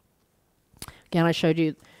 Again, I showed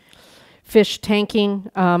you fish tanking.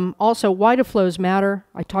 Also, why do flows matter?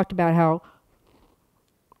 I talked about how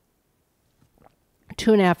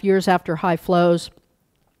 2.5 years after high flows,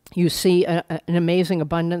 you see an amazing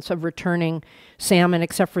abundance of returning salmon,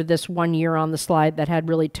 except for this 1 year on the slide that had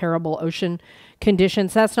really terrible ocean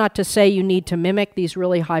conditions. That's not to say you need to mimic these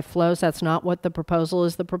really high flows. That's not what the proposal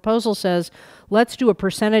is. The proposal says, let's do a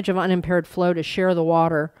percentage of unimpaired flow to share the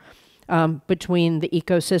water between the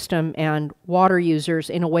ecosystem and water users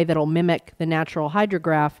in a way that'll mimic the natural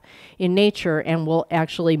hydrograph in nature and will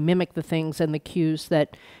actually mimic the things and the cues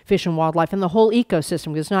that fish and wildlife and the whole ecosystem,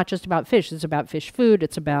 because it's not just about fish, it's about fish food,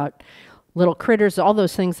 it's about little critters, all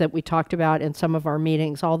those things that we talked about in some of our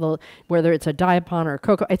meetings, whether it's a diapon or a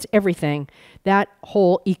cocoa, it's everything. That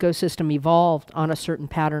whole ecosystem evolved on a certain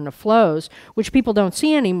pattern of flows, which people don't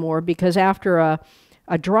see anymore, because after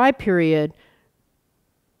a dry period,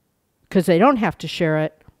 because they don't have to share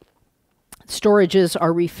it, storages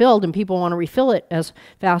are refilled and people want to refill it as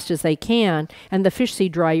fast as they can, and the fish see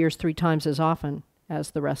dry years 3 times as often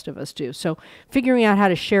as the rest of us do. So figuring out how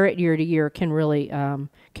to share it year to year can really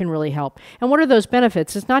help. And what are those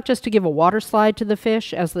benefits? It's not just to give a water slide to the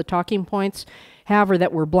fish, as the talking points have, or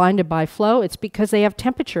that we're blinded by flow. It's because they have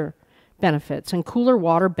temperature benefits, and cooler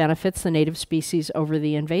water benefits the native species over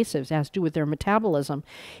the invasives. It has to do with their metabolism.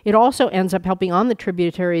 It also ends up helping on the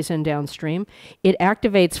tributaries and downstream. It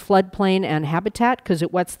activates floodplain and habitat because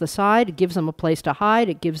it wets the side. It gives them a place to hide.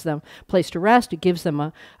 It gives them a place to rest. It gives them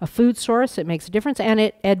a food source. It makes a difference, and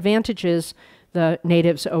it advantages the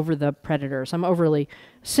natives over the predators. I'm overly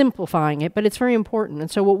simplifying it, but it's very important.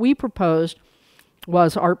 And so what we proposed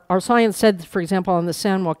was our science said, for example, on the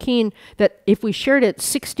San Joaquin, that if we shared it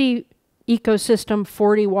 60 ecosystem,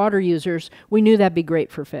 40 water users, we knew that'd be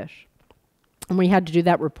great for fish. And we had to do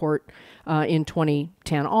that report in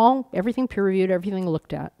 2010. Everything peer-reviewed, everything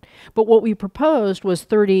looked at. But what we proposed was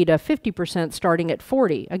 30 to 50% starting at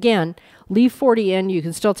 40. Again, leave 40 in, you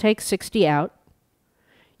can still take 60 out.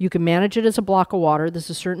 You can manage it as a block of water. This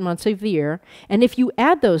is certain months of the year. And if you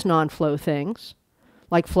add those non-flow things,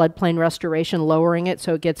 like floodplain restoration, lowering it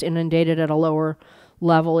so it gets inundated at a lower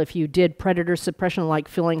level, if you did predator suppression like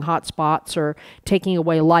filling hot spots or taking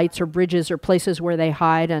away lights or bridges or places where they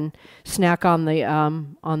hide and snack on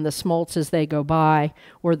the smolts as they go by,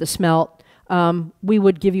 or the smelt, we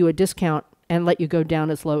would give you a discount and let you go down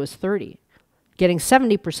as low as 30, getting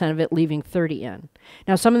 70% of it, leaving 30 in.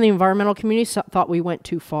 Now, some of the environmental communities thought we went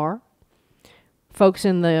too far. Folks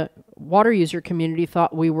in the water user community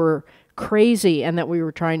thought we were crazy and that we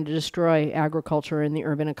were trying to destroy agriculture and the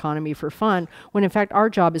urban economy for fun, when in fact our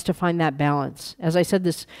job is to find that balance. As I said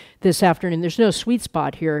this afternoon, there's no sweet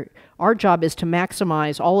spot here. Our job is to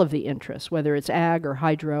maximize all of the interests, whether it's ag or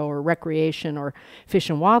hydro or recreation or fish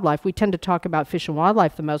and wildlife. We tend to talk about fish and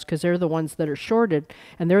wildlife the most because they're the ones that are shorted,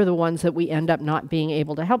 and they're the ones that we end up not being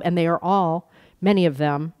able to help. And they are all, many of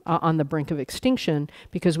them, on the brink of extinction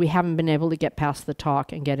because we haven't been able to get past the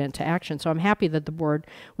talk and get into action. So I'm happy that the board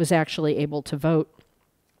was actually able to vote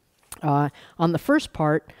on the first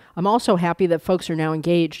part. I'm also happy that folks are now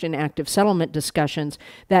engaged in active settlement discussions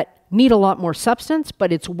that need a lot more substance,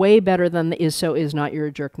 but it's way better than the is so, is not, you're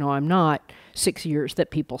a jerk, no I'm not 6 years that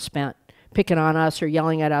people spent picking on us or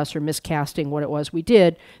yelling at us or miscasting what it was we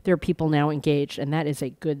did. There are people now engaged, and that is a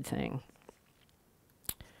good thing.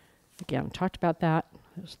 Again, I talked about that.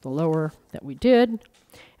 There's the lower that we did,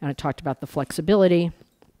 and I talked about the flexibility.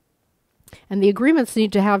 And the agreements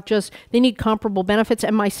need to have they need comparable benefits.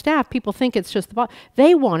 And my staff, people think it's just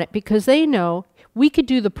they want it because they know we could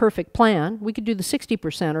do the perfect plan. We could do the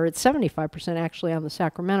 60%, or it's 75% actually on the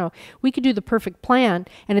Sacramento. We could do the perfect plan,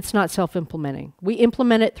 and it's not self-implementing. We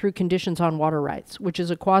implement it through conditions on water rights, which is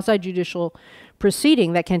a quasi-judicial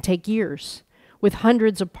proceeding that can take years with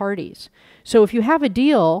hundreds of parties. So if you have a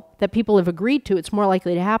deal that people have agreed to, it's more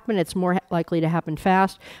likely to happen, it's more likely to happen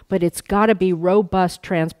fast, but it's got to be robust,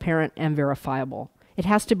 transparent, and verifiable. It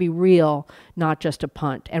has to be real, not just a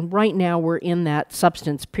punt. And right now we're in that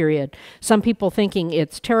substance period. Some people thinking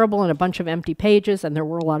it's terrible and a bunch of empty pages, and there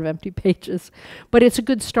were a lot of empty pages, but it's a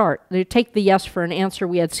good start. They take the yes for an answer.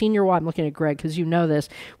 We had I'm looking at Greg because you know this,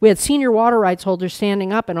 we had senior water rights holders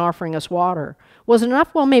standing up and offering us water. Was it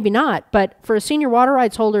enough? Well, maybe not, but for a senior water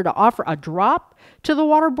rights holder to offer a drop to the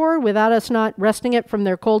water board without us not wresting it from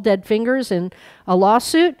their cold dead fingers in a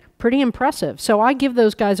lawsuit, pretty impressive. So I give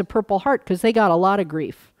those guys a Purple Heart because they got a lot of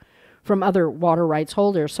grief from other water rights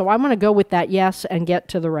holders. So I'm going to go with that yes and get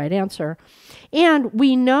to the right answer. And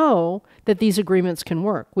we know that these agreements can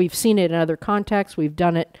work. We've seen it in other contexts. We've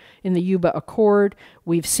done it in the Yuba Accord.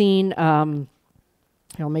 We've seen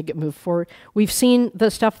I'll make it move forward. We've seen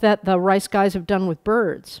the stuff that the rice guys have done with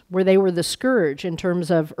birds, where they were the scourge in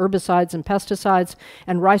terms of herbicides and pesticides,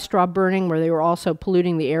 and rice straw burning, where they were also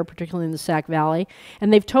polluting the air, particularly in the Sac Valley.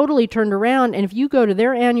 And they've totally turned around, and if you go to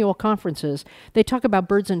their annual conferences, they talk about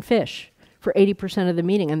birds and fish for 80% of the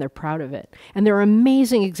meeting, and they're proud of it. And there are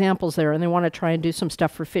amazing examples there, and they want to try and do some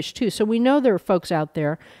stuff for fish too. So we know there are folks out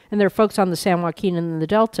there, and there are folks on the San Joaquin and the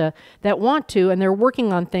Delta that want to, and they're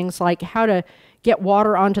working on things like how to get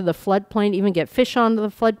water onto the floodplain, even get fish onto the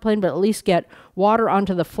floodplain, but at least get water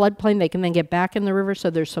onto the floodplain. They can then get back in the river, so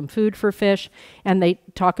there's some food for fish. And they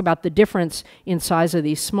talk about the difference in size of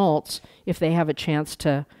these smolts if they have a chance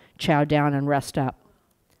to chow down and rest up.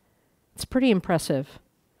 It's pretty impressive.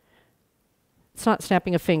 It's not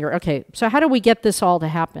snapping a finger. Okay, so how do we get this all to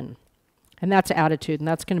happen? And that's attitude, and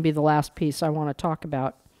that's going to be the last piece I want to talk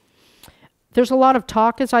about. There's a lot of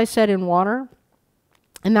talk, as I said, in water,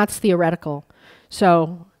 and that's theoretical.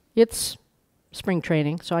 So it's spring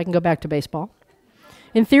training, so I can go back to baseball.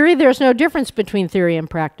 In theory, there's no difference between theory and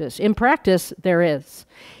practice. In practice, there is.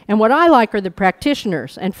 And what I like are the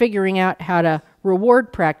practitioners and figuring out how to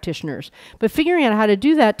reward practitioners. But figuring out how to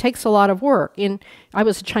do that takes a lot of work. I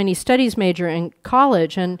was a Chinese studies major in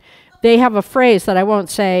college, and they have a phrase that I won't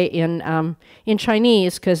say in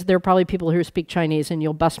Chinese because there are probably people who speak Chinese and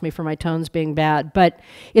you'll bust me for my tones being bad. But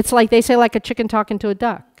it's like they say like a chicken talking to a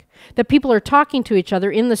duck. That people are talking to each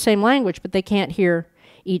other in the same language, but they can't hear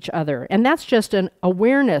each other. And that's just an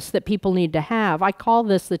awareness that people need to have. I call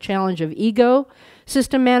this the challenge of ego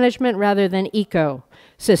system management rather than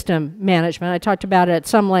ecosystem management. I talked about it at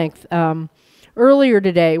some length earlier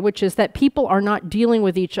today, which is that people are not dealing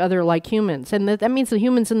with each other like humans. And that means the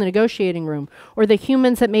humans in the negotiating room or the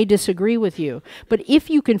humans that may disagree with you. But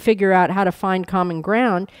if you can figure out how to find common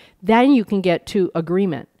ground, then you can get to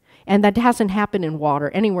agreement. And that hasn't happened in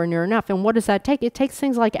water anywhere near enough. And what does that take? It takes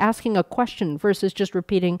things like asking a question versus just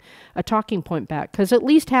repeating a talking point back. Because at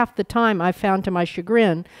least half the time I've found to my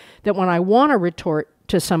chagrin that when I want to retort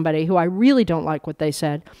to somebody who I really don't like what they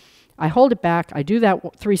said, I hold it back, I do that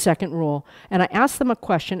 3-second rule, and I ask them a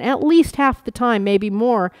question. At least half the time, maybe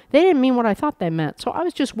more, they didn't mean what I thought they meant. So I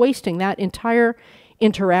was just wasting that entire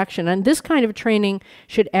interaction. And this kind of training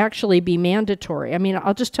should actually be mandatory. I mean,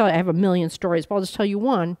 I'll just tell you, I have a million stories, but I'll just tell you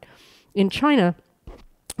one. In China,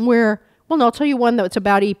 where, well, no, I'll tell you one that's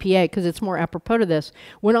about EPA because it's more apropos to this.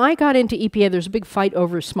 When I got into EPA, there's a big fight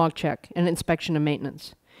over smog check and inspection and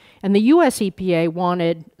maintenance. And the US EPA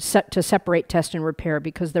wanted to separate test and repair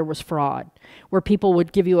because there was fraud, where people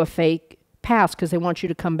would give you a fake pass because they want you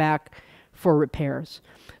to come back for repairs.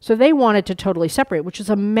 So they wanted to totally separate, which is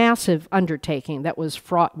a massive undertaking that was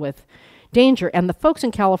fraught with danger. And the folks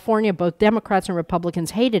in California, both Democrats and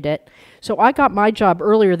Republicans, hated it. So I got my job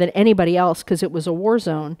earlier than anybody else because it was a war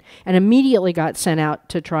zone, and immediately got sent out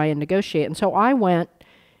to try and negotiate. And so I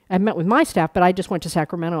met with my staff, but I just went to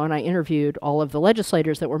Sacramento and I interviewed all of the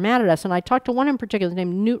legislators that were mad at us. And I talked to one in particular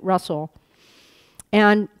named Newt Russell.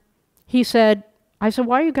 And I said,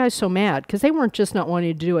 why are you guys so mad? Because they weren't just not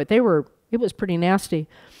wanting to do it. It was pretty nasty.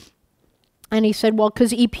 And he said, well,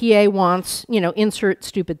 because EPA wants, insert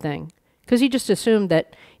stupid thing. Because he just assumed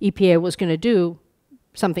that EPA was going to do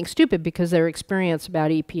something stupid because their experience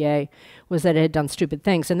about EPA was that it had done stupid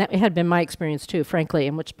things. And that had been my experience too, frankly,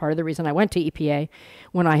 and which part of the reason I went to EPA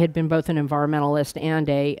when I had been both an environmentalist and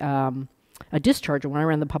a discharger when I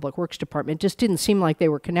ran the Public Works Department. It just didn't seem like they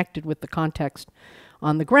were connected with the context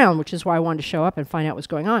on the ground, which is why I wanted to show up and find out what's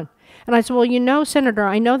going on. And I said, well, Senator,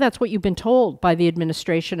 I know that's what you've been told by the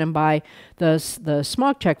administration and by the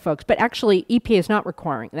smog check folks, but actually EPA is not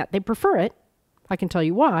requiring that. They prefer it. I can tell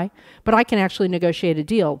you why, but I can actually negotiate a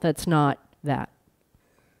deal that's not that.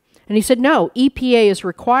 And he said, no, EPA is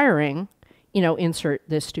requiring, insert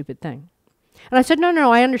this stupid thing. And I said,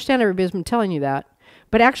 no, I understand everybody's been telling you that,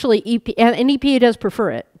 but actually EPA does prefer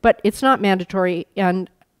it, but it's not mandatory, and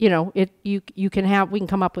we can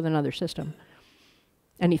come up with another system.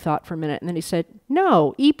 And he thought for a minute, and then he said,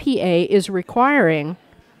 no, EPA is requiring.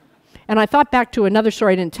 And I thought back to another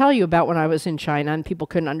story I didn't tell you about when I was in China, and people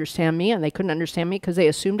couldn't understand me, and they couldn't understand me because they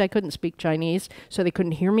assumed I couldn't speak Chinese, so they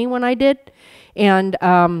couldn't hear me when I did. And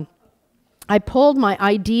I pulled my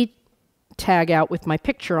ID tag out with my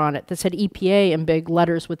picture on it that said EPA in big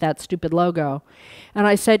letters with that stupid logo. And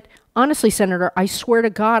I said, honestly, Senator, I swear to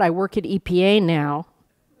God I work at EPA now,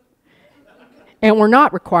 and we're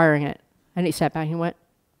not requiring it. And he sat back and he went,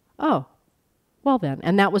 oh, well then.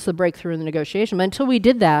 And that was the breakthrough in the negotiation. But until we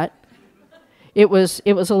did that, it was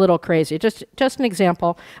a little crazy. Just an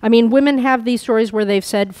example. I mean, women have these stories where they've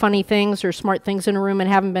said funny things or smart things in a room and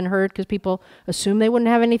haven't been heard because people assume they wouldn't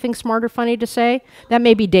have anything smart or funny to say. That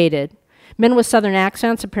may be dated. Men with Southern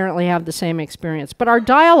accents apparently have the same experience. But our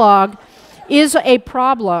dialogue is a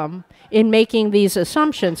problem in making these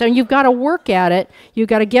assumptions. And you've got to work at it. You've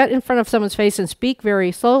got to get in front of someone's face and speak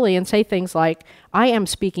very slowly and say things like, I am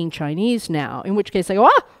speaking Chinese now, in which case they go,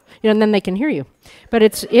 ah, and then they can hear you. But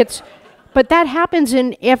but that happens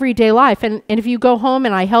in everyday life. And if you go home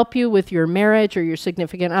and I help you with your marriage or your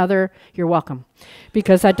significant other, you're welcome,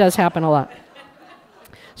 because that does happen a lot.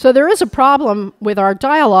 So there is a problem with our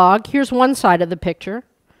dialogue. Here's one side of the picture.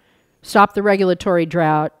 Stop the regulatory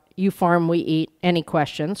drought. You farm, we eat. Any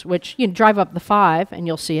questions? Which you drive up the 5 and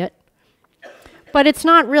you'll see it. But it's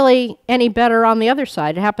not really any better on the other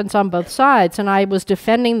side. It happens on both sides. And I was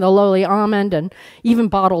defending the lowly almond and even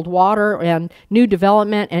bottled water and new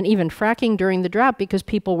development and even fracking during the drought because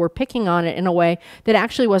people were picking on it in a way that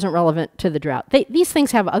actually wasn't relevant to the drought. These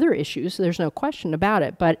things have other issues. There's no question about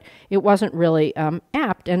it. But it wasn't really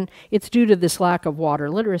apt. And it's due to this lack of water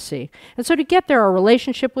literacy. And so to get there, our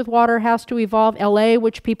relationship with water has to evolve. LA,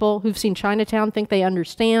 which people who've seen Chinatown think they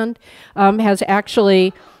understand, has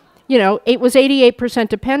actually... it was 88%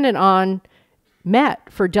 dependent on Met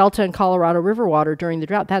for Delta and Colorado River water during the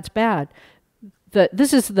drought. That's bad.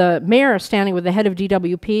 This is the mayor standing with the head of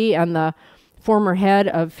DWP and the former head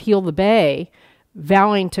of Heal the Bay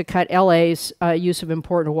vowing to cut LA's use of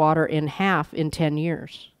imported water in half in 10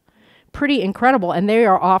 years. Pretty incredible, and they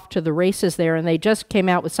are off to the races there, and they just came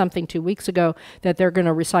out with something 2 weeks ago that they're going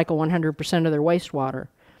to recycle 100% of their wastewater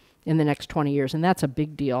in the next 20 years, and that's a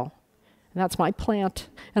big deal. And that's my plant,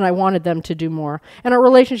 and I wanted them to do more. And our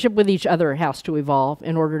relationship with each other has to evolve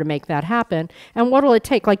in order to make that happen. And what will it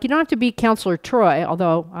take? Like, you don't have to be Counselor Troy,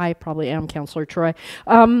 although I probably am Counselor Troy,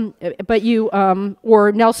 but you,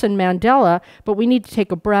 or Nelson Mandela, but we need to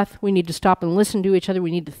take a breath. We need to stop and listen to each other.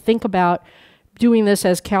 We need to think about doing this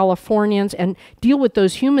as Californians and deal with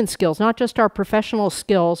those human skills, not just our professional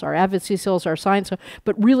skills, our advocacy skills, our science,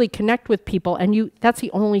 but really connect with people. And that's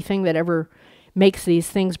the only thing that ever makes these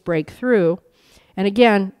things break through. And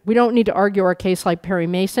again, we don't need to argue our case like Perry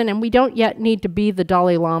Mason, and we don't yet need to be the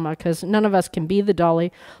Dalai Lama, because none of us can be the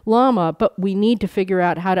Dalai Lama, but we need to figure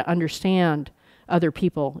out how to understand other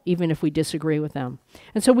people, even if we disagree with them.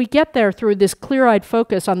 And so we get there through this clear-eyed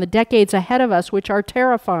focus on the decades ahead of us, which are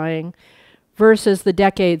terrifying, versus the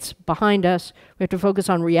decades behind us. We have to focus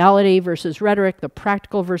on reality versus rhetoric, the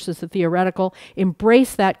practical versus the theoretical,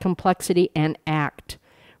 embrace that complexity and act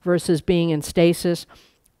versus being in stasis,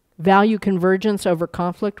 value convergence over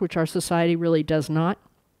conflict, which our society really does not.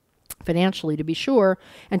 financially to be sure,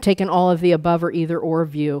 and taken all of the above or either or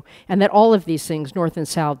view, and that all of these things, north and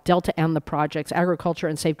south, Delta and the projects, agriculture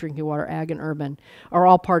and safe drinking water, ag and urban, are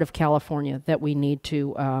all part of California that we need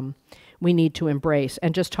to embrace.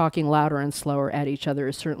 And just talking louder and slower at each other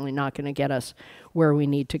is certainly not going to get us where we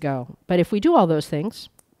need to go. But if we do all those things,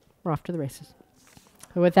 we're off to the races.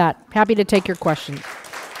 So with that, happy to take your questions.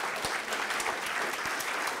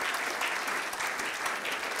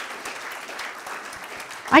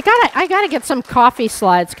 I gotta get some coffee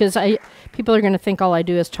slides because people are going to think all I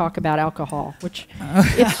do is talk about alcohol, which.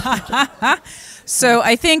 So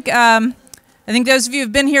I think those of you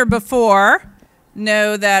who've been here before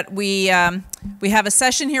know that we have a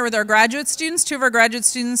session here with our graduate students. 2 of our graduate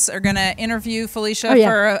students are going to interview Felicia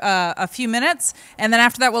for a few minutes, and then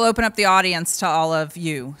after that we'll open up the audience to all of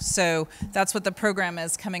you. So that's what the program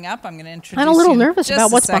is coming up. I'm going to introduce you. I'm a little nervous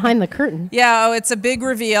about what's behind the curtain. Yeah, it's a big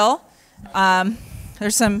reveal.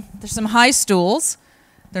 There's some high stools.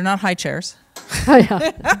 They're not high chairs. Oh,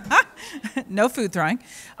 yeah. No food throwing.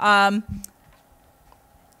 And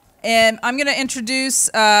I'm going to introduce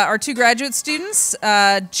our 2 graduate students,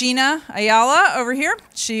 Gina Ayala over here.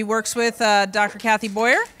 She works with Dr. Kathy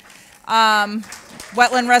Boyer,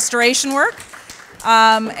 wetland restoration work.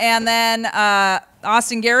 And then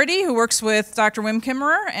Austin Garrity, who works with Dr. Wim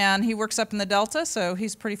Kimmerer, and he works up in the Delta, so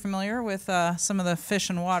he's pretty familiar with some of the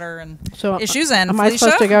fish and water and issues. And am Felicia, I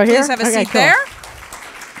supposed to go here? Please have a seat cool. there.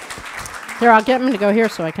 Here, I'll get him to go here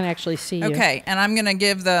so I can actually see you. Okay, and I'm going to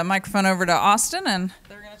give the microphone over to Austin, and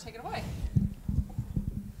they're going to take it away.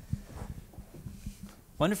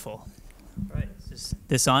 Wonderful. All right, is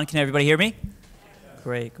this on? Can everybody hear me?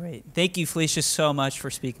 Great, great. Thank you, Felicia, so much for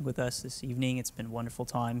speaking with us this evening. It's been wonderful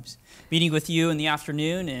times meeting with you in the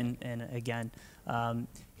afternoon and again,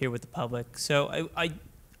 here with the public. So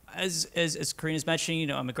as Karina's mentioning,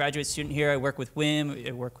 I'm a graduate student here. I work with WIM,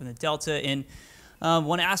 I work with the Delta, and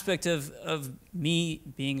one aspect of me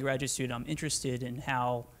being a graduate student, I'm interested in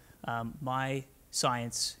how my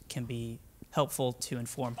science can be helpful to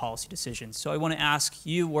inform policy decisions. So I want to ask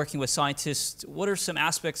you, working with scientists, what are some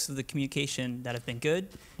aspects of the communication that have been good,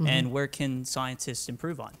 and where can scientists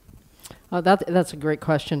improve on? That's a great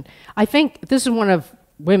question. I think this is one of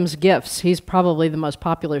Wim's gifts. He's probably the most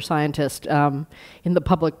popular scientist in the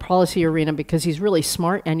public policy arena because he's really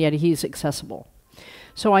smart and yet he's accessible.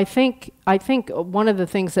 So I think one of the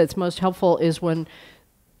things that's most helpful is when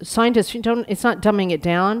scientists it's not dumbing it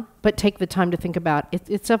down, but take the time to think about it.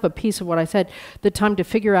 It's of a piece of what I said, the time to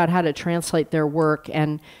figure out how to translate their work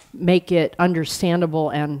and make it understandable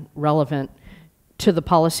and relevant to the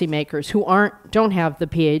policymakers who don't have the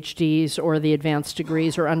PhDs or the advanced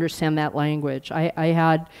degrees or understand that language. I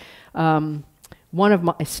had one of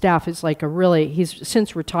my staff is like he's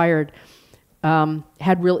since retired,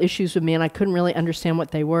 had real issues with me, and I couldn't really understand what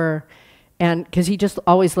they were. And because he just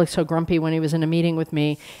always looked so grumpy when he was in a meeting with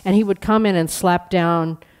me, and he would come in and slap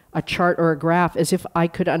down a chart or a graph as if I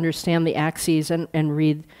could understand the axes and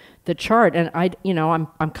read the chart. And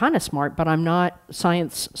I'm kind of smart, but I'm not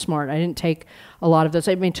science smart. I didn't take a lot of this.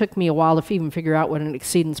 I mean, it took me a while to even figure out what an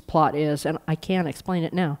exceedance plot is, and I can't explain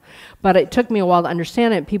it now. But it took me a while to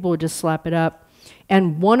understand it. People would just slap it up.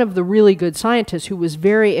 And one of the really good scientists who was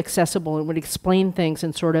very accessible and would explain things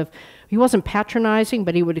and he wasn't patronizing,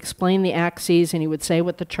 but he would explain the axes and he would say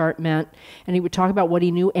what the chart meant, and he would talk about what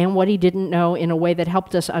he knew and what he didn't know in a way that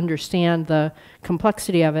helped us understand the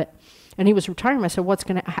complexity of it. And he was retiring. I said, who's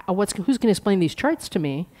going to explain these charts to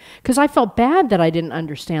me? Because I felt bad that I didn't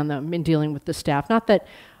understand them in dealing with the staff. Not that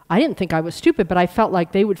I didn't think I was stupid, but I felt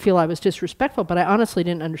like they would feel I was disrespectful, but I honestly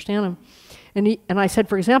didn't understand them. And I said,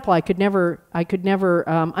 for example, I could never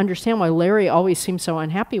understand why Larry always seemed so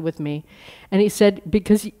unhappy with me. And he said,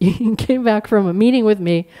 because he came back from a meeting with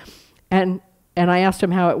me, and I asked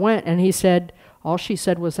him how it went, and he said, all she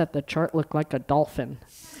said was that the chart looked like a dolphin.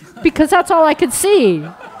 Because that's all I could see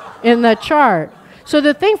in the chart. So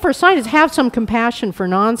the thing for scientists, have some compassion for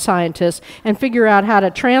non-scientists and figure out how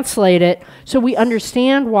to translate it so we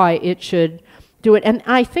understand why it should do it. And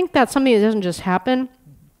I think that's something that doesn't just happen.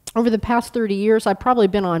 Over the past 30 years, I've probably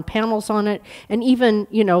been on panels on it, and even,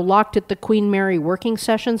 locked at the Queen Mary working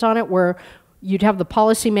sessions on it, where you'd have the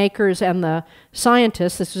policymakers and the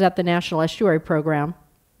scientists. This was at the National Estuary Program.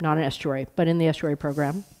 Not an estuary, but in the estuary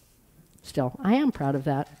program. Still, I am proud of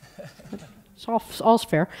that. It's all's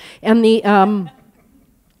fair. And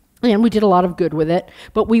we did a lot of good with it,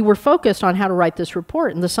 but we were focused on how to write this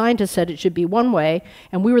report, and the scientists said it should be one way,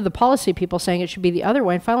 and we were the policy people saying it should be the other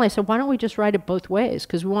way. And finally I said, why don't we just write it both ways?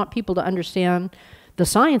 Because we want people to understand the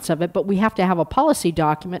science of it, but we have to have a policy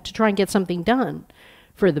document to try and get something done,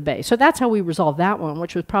 for the bay. So that's how we resolved that one,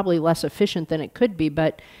 which was probably less efficient than it could be,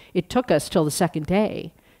 but it took us till the second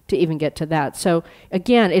day to even get to that. So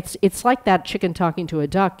again, it's like that chicken talking to a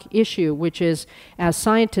duck issue, which is, as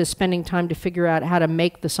scientists, spending time to figure out how to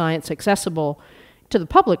make the science accessible to the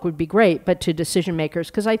public would be great, but to decision makers,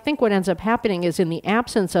 because I think what ends up happening is, in the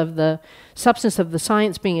absence of the substance of the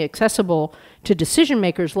science being accessible to decision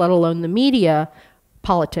makers, let alone the media,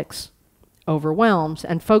 politics overwhelms,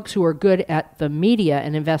 and folks who are good at the media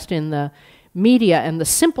and invest in the media and the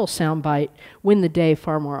simple soundbite win the day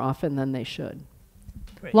far more often than they should.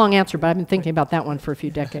 Great. Long answer, but I've been thinking about that one for a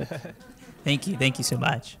few decades. Thank you so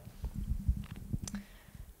much.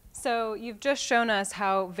 So you've just shown us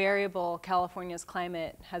how variable California's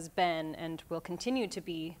climate has been and will continue to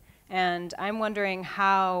be, and I'm wondering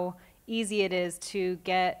how easy it is to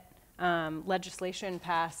get legislation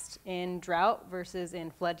passed in drought versus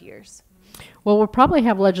in flood years. Well, we'll probably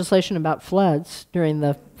have legislation about floods during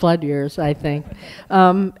the flood years, I think.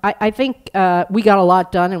 I think we got a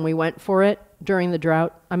lot done and we went for it during the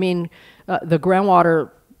drought. I mean, the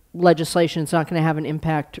groundwater legislation is not going to have an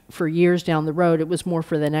impact for years down the road. It was more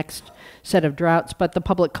for the next set of droughts, but the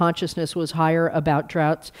public consciousness was higher about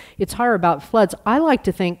droughts. It's higher about floods. I like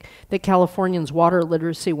to think that Californians' water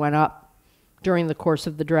literacy went up during the course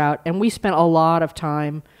of the drought, and we spent a lot of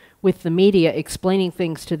time with the media explaining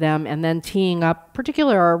things to them and then teeing up,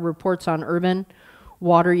 particularly our reports on urban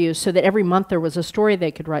water use, so that every month there was a story they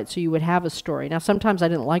could write, so you would have a story. Now, sometimes I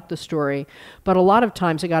didn't like the story, but a lot of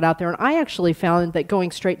times it got out there, and I actually found that going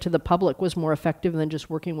straight to the public was more effective than just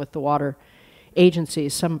working with the water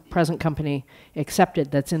agencies. Some present company accepted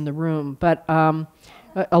that's in the room, but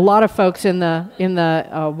a lot of folks in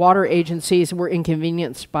the water agencies were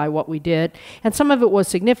inconvenienced by what we did, and some of it was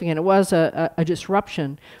significant. It was a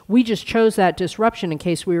disruption. We just chose that disruption in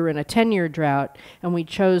case we were in a 10-year drought, and we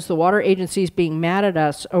chose the water agencies being mad at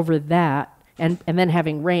us over that, and then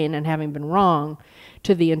having rain and having been wrong,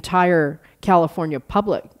 to the entire California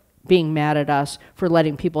public being mad at us for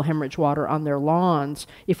letting people hemorrhage water on their lawns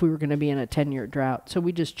if we were going to be in a 10-year drought. So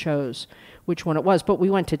we just chose which one it was, but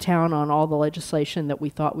we went to town on all the legislation that we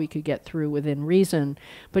thought we could get through within reason.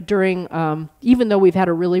 But during, even though we've had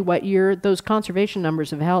a really wet year, those conservation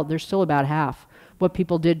numbers have held. They're still about half what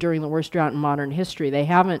people did during the worst drought in modern history. They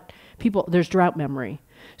haven't, there's drought memory.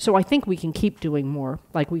 So I think we can keep doing more,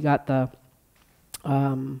 like we got the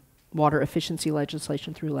water efficiency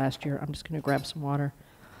legislation through last year. I'm just going to grab some water.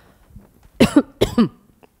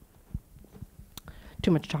 Too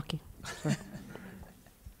much talking. Sorry.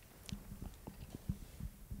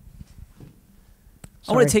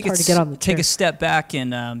 I want to take a a step back,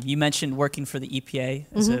 and you mentioned working for the EPA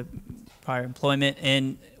as a prior employment,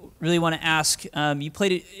 and really want to ask, you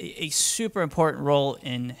played a super important role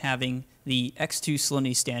in having the X2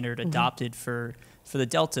 salinity standard adopted for the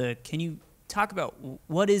Delta. Can you talk about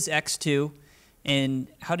what is X2, and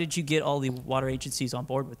how did you get all the water agencies on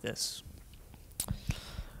board with this?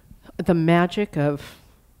 The magic of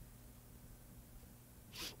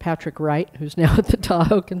Patrick Wright, who's now at the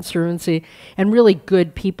Tahoe Conservancy, and really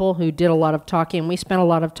good people who did a lot of talking. And we spent a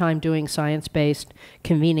lot of time doing science-based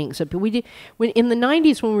convenings. But we did, in the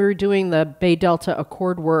 90s, when we were doing the Bay Delta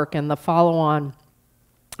Accord work and the follow-on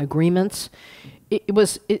agreements, it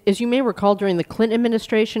was, as you may recall, during the Clinton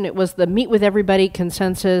administration, it was the meet with everybody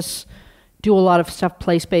consensus, do a lot of stuff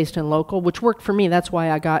place-based and local, which worked for me. That's why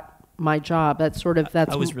I got my job. That's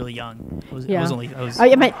I was really young.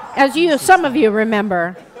 Some of you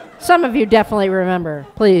remember. Some of you definitely remember.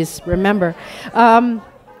 Please remember.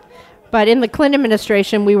 But in the Clinton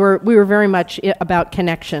administration, we were very much about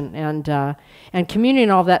connection and community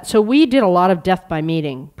and all of that. So we did a lot of death by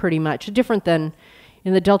meeting, pretty much. Different than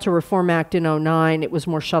in the Delta Reform Act in '09, it was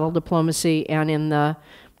more shuttle diplomacy, and in the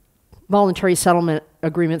voluntary settlement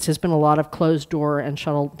agreements has been a lot of closed door and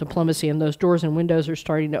shuttle diplomacy, and those doors and windows are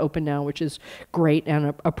starting to open now, which is great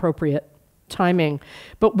and appropriate timing.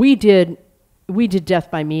 But we did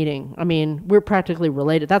death by meeting. I mean, we're practically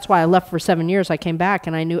related. That's why I left for 7 years. I came back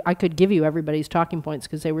and I knew I could give you everybody's talking points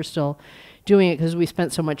because they were still doing it because we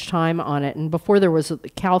spent so much time on it. And before there was the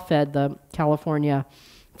CalFed, the California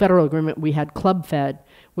Federal Agreement, we had ClubFed,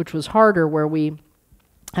 which was harder, where we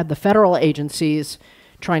had the federal agencies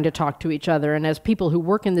trying to talk to each other. And as people who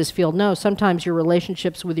work in this field know, sometimes your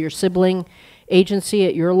relationships with your sibling agency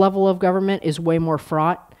at your level of government is way more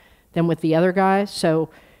fraught than with the other guys. So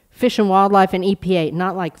Fish and Wildlife and EPA,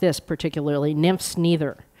 not like this particularly, NIMFs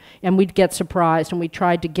neither. And we'd get surprised, and we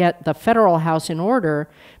tried to get the federal house in order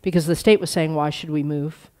because the state was saying, why should we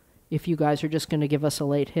move if you guys are just going to give us a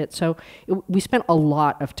late hit? So we spent a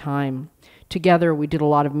lot of time together. We did a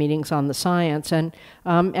lot of meetings on the science, and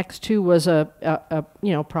X2 was a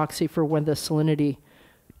proxy for when the salinity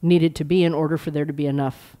needed to be in order for there to be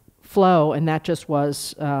enough flow, and that just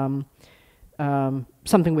was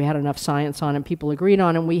something we had enough science on and people agreed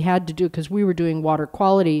on, and we had to do, because we were doing water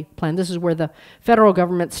quality plan. This is where the federal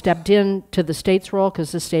government stepped in to the state's role,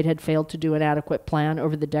 because the state had failed to do an adequate plan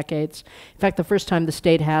over the decades. In fact, the first time the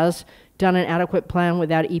state has done an adequate plan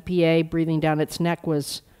without EPA breathing down its neck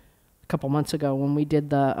was a couple months ago when we did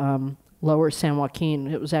the lower San Joaquin.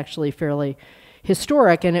 It was actually fairly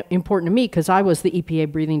historic and important to me, because I was the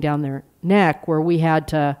EPA breathing down their neck, where we had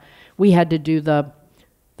to do the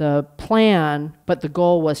plan, but the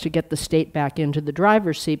goal was to get the state back into the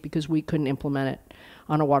driver's seat because we couldn't implement it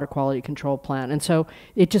on a water quality control plan. And so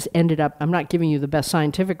it just ended up, I'm not giving you the best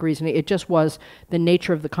scientific reasoning, it just was the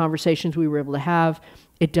nature of the conversations we were able to have.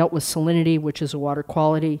 It dealt with salinity, which is a water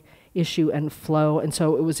quality issue, and flow, and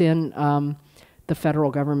so it was in the federal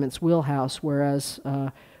government's wheelhouse, whereas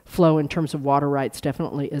flow in terms of water rights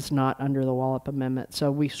definitely is not under the Wallop Amendment.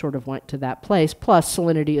 So we sort of went to that place. Plus,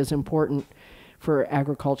 salinity is important for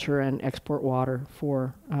agriculture and export water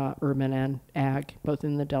for urban and ag, both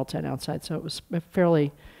in the Delta and outside. So it was a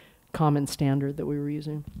fairly common standard that we were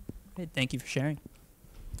using. Great. Thank you for sharing.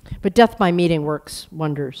 But death by meeting works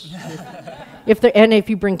wonders. And if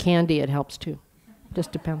you bring candy, it helps too.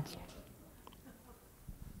 Just depends.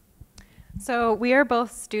 So we are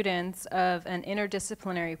both students of an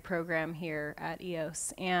interdisciplinary program here at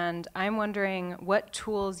EOS, and I'm wondering what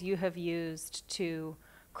tools you have used to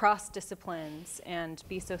cross disciplines and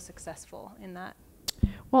be so successful in that.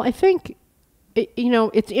 Well, I think,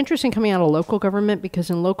 it's interesting coming out of local government, because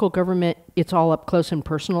in local government, it's all up close and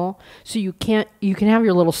personal. So you can have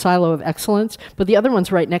your little silo of excellence, but the other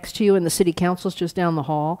one's right next to you, and the city council's just down the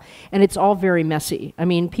hall, and it's all very messy. I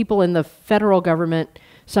mean, people in the federal government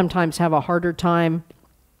sometimes have a harder time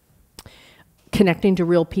connecting to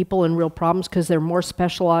real people and real problems because they're more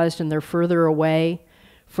specialized and they're further away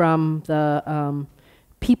from the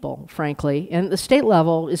people, frankly. And the state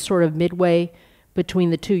level is sort of midway between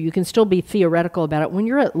the two. You can still be theoretical about it. When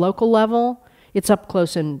you're at local level, it's up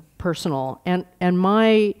close and personal. And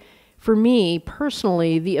for me,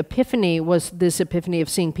 personally, the epiphany was this epiphany of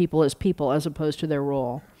seeing people as opposed to their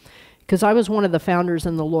role. Because I was one of the founders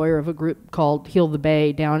and the lawyer of a group called Heal the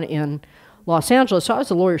Bay down in Los Angeles. So I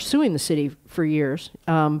was a lawyer suing the city for years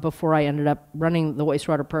before I ended up running the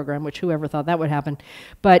wastewater program, which whoever thought that would happen.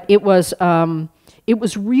 But it was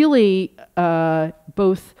really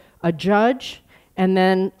both a judge and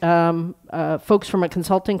then folks from a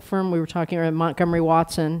consulting firm. We were talking about Montgomery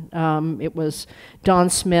Watson. It was Don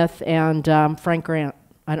Smith and Frank Grant.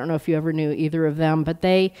 I don't know if you ever knew either of them, but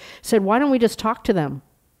they said, why don't we just talk to them?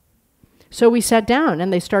 So we sat down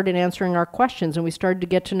and they started answering our questions, and we started to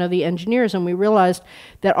get to know the engineers, and we realized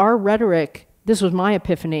that our rhetoric, this was my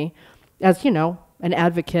epiphany, as an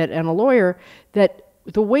advocate and a lawyer, that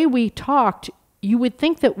the way we talked, you would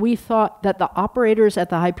think that we thought that the operators at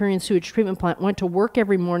the Hyperion Sewage Treatment Plant went to work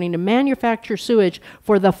every morning to manufacture sewage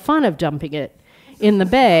for the fun of dumping it in the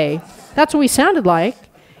bay. That's what we sounded like,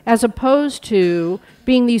 as opposed to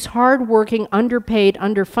being these hard-working, underpaid,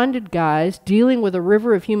 underfunded guys dealing with a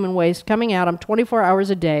river of human waste coming at them 24 hours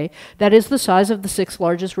a day that is the size of the 6th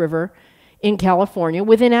largest river in California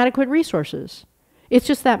with inadequate resources. It's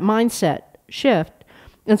just that mindset shift.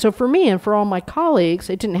 And so for me and for all my colleagues,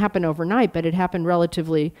 it didn't happen overnight, but it happened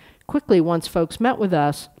relatively quickly once folks met with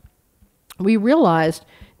us. We realized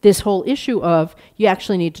this whole issue of you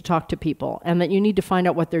actually need to talk to people and that you need to find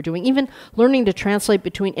out what they're doing. Even learning to translate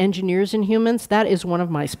between engineers and humans, that is one of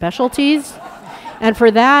my specialties. And for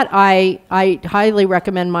that, I highly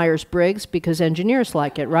recommend Myers-Briggs, because engineers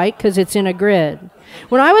like it, right? Because it's in a grid.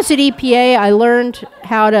 When I was at EPA, I learned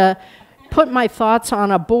how to put my thoughts on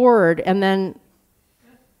a board, and then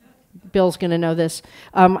Bill's going to know this.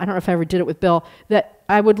 I don't know if I ever did it with Bill, that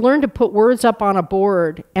I would learn to put words up on a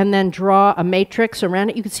board and then draw a matrix around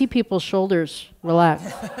it. You could see people's shoulders relax.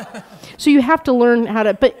 So you have to learn how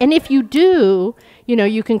to, and if you do,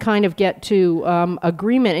 you can kind of get to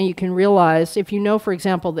agreement, and you can realize, if you know, for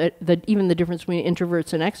example, that even the difference between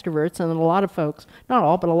introverts and extroverts, and a lot of folks, not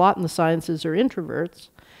all, but a lot in the sciences are introverts,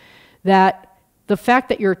 that the fact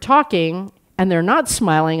that you're talking and they're not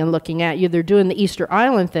smiling and looking at you, they're doing the Easter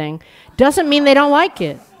Island thing, doesn't mean they don't like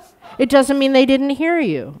it. It doesn't mean they didn't hear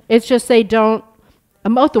you. It's just they don't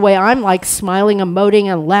emote the way I'm like smiling, emoting,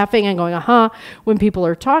 and laughing and going, when people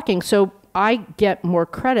are talking. So I get more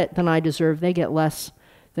credit than I deserve. They get less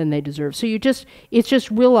than they deserve. So it's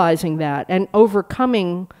just realizing that and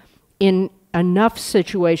overcoming in enough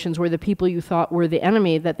situations where the people you thought were the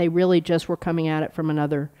enemy, that they really just were coming at it from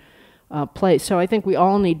another place. So I think we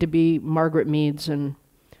all need to be Margaret Meads and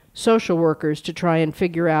social workers to try and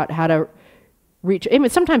figure out how to reach. I mean,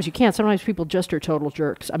 sometimes you can't. Sometimes people just are total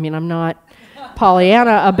jerks. I mean, I'm not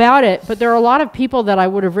Pollyanna about it, but there are a lot of people that I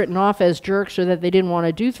would have written off as jerks or that they didn't want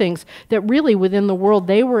to do things that really within the world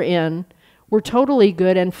they were in were totally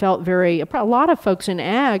good and felt very, a lot of folks in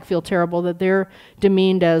ag feel terrible that they're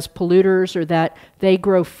demeaned as polluters or that they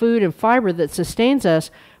grow food and fiber that sustains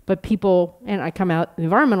us, but people, and I come out in the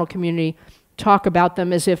environmental community, talk about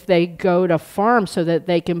them as if they go to farm so that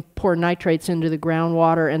they can pour nitrates into the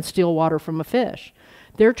groundwater and steal water from a fish.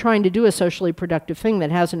 They're trying to do a socially productive thing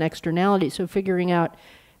that has an externality, so figuring out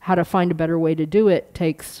how to find a better way to do it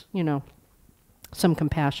takes, you know, some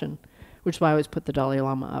compassion, which is why I always put the Dalai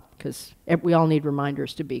Lama up, because we all need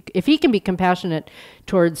reminders to be. If he can be compassionate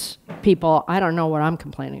towards people, I don't know what I'm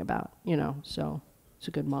complaining about, you know, so it's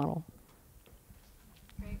a good model.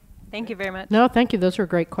 Great. Thank you very much. No, thank you. Those are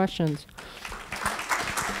great questions.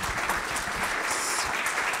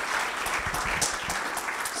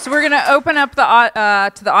 So we're going to open up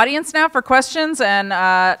to the audience now for questions, and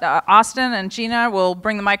Austin and Gina will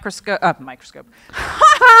bring the microscope. I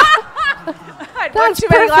drank too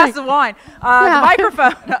many glasses of wine. The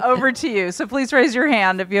microphone over to you. So please raise your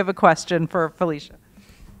hand if you have a question for Felicia.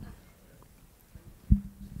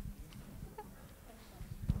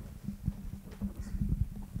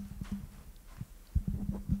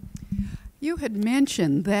 You had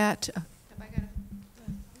mentioned that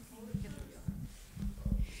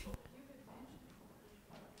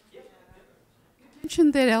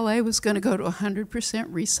LA was going to go to 100%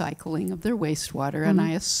 recycling of their wastewater, and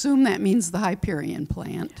I assume that means the Hyperion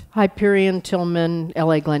plant. Hyperion, Tillman,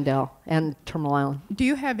 LA Glendale, and Terminal Island. Do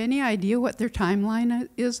you have any idea what their timeline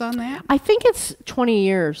is on that? I think it's 20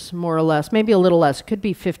 years, more or less, maybe a little less. It could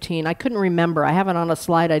be 15. I couldn't remember. I have it on a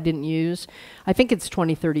slide I didn't use. I think it's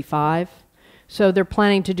 2035. So they're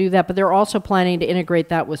planning to do that, but they're also planning to integrate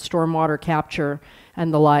that with stormwater capture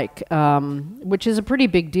and the like, which is a pretty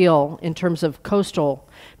big deal in terms of coastal,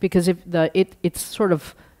 because if it's sort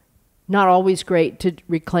of not always great to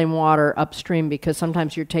reclaim water upstream because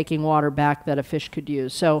sometimes you're taking water back that a fish could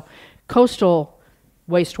use. So coastal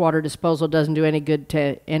wastewater disposal doesn't do any good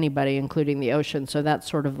to anybody, including the ocean, so that's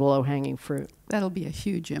sort of the low-hanging fruit. That'll be a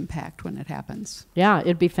huge impact when it happens. Yeah,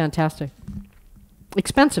 it'd be fantastic.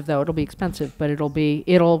 Expensive, though. It'll be expensive, but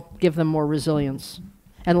it'll give them more resilience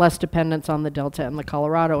and less dependence on the Delta and the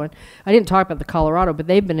Colorado. And I didn't talk about the Colorado, but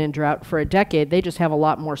they've been in drought for a decade. They just have a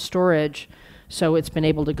lot more storage, so it's been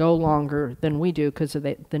able to go longer than we do because of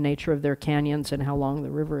the nature of their canyons and how long the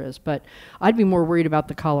river is. But I'd be more worried about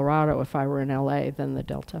the Colorado if I were in LA than the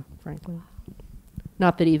Delta, frankly.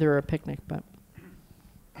 Not that either are a picnic, but...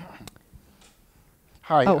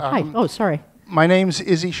 Hi. Oh, hi. Oh, sorry. My name's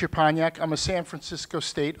Izzy Shapaniak. I'm a San Francisco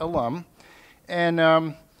State alum. And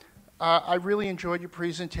I really enjoyed your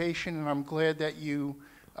presentation, and I'm glad that you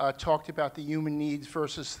talked about the human needs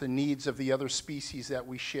versus the needs of the other species that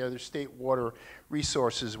we share the state water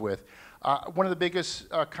resources with. One of the biggest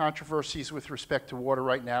controversies with respect to water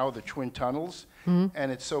right now are the twin tunnels,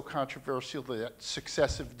 and it's so controversial that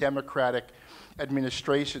successive Democratic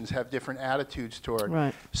administrations have different attitudes toward.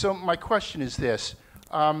 Right. So my question is this.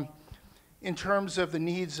 In terms of the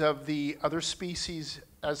needs of the other species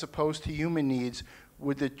as opposed to human needs,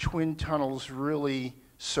 would the twin tunnels really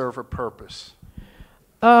serve a purpose?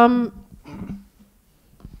 I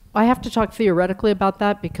have to talk theoretically about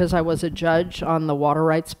that because I was a judge on the water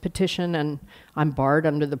rights petition, and I'm barred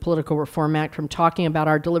under the Political Reform Act from talking about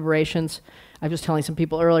our deliberations. I was telling some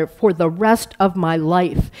people earlier, for the rest of my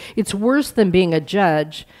life. It's worse than being a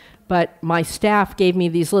judge, but my staff gave me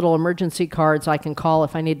these little emergency cards I can call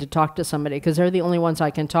if I need to talk to somebody, because they're the only ones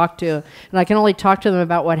I can talk to. And I can only talk to them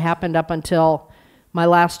about what happened up until my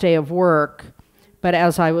last day of work. But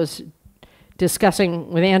as I was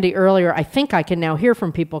discussing with Andy earlier, I think I can now hear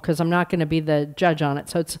from people because I'm not going to be the judge on it.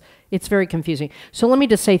 So it's very confusing. So let me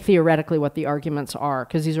just say theoretically what the arguments are,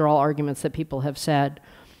 because these are all arguments that people have said.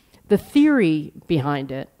 The theory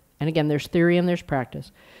behind it, and again, there's theory and there's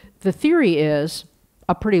practice. The theory is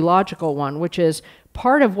a pretty logical one, which is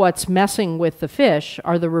part of what's messing with the fish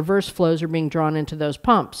are the reverse flows are being drawn into those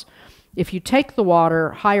pumps. If you take the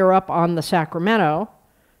water higher up on the Sacramento,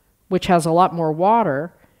 which has a lot more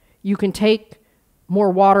water, you can take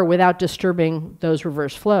more water without disturbing those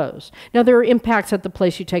reverse flows. Now, there are impacts at the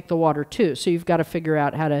place you take the water to, so you've got to figure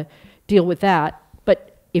out how to deal with that.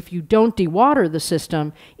 But if you don't dewater the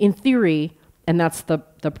system, in theory, And that's the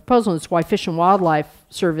proposal. It's why Fish and Wildlife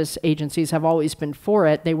Service agencies have always been for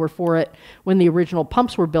it. They were for it when the original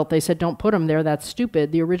pumps were built. They said, don't put them there, that's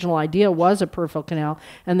stupid. The original idea was a peripheral canal,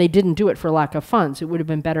 and they didn't do it for lack of funds. It would have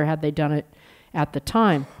been better had they done it at the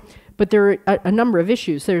time. But there are a number of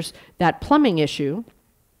issues. There's that plumbing issue,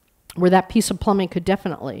 where that piece of plumbing could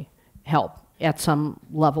definitely help at some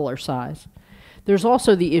level or size. There's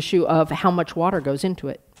also the issue of how much water goes into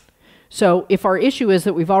it. So if our issue is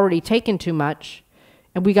that we've already taken too much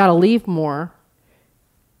and we got to leave more,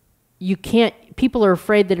 you can't, people are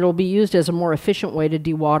afraid that it'll be used as a more efficient way to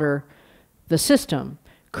dewater the system.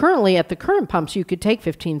 Currently, at the current pumps, you could take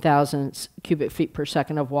 15,000 cubic feet per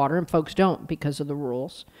second of water, and folks don't because of the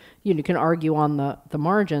rules. You can argue on the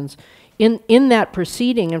margins. In that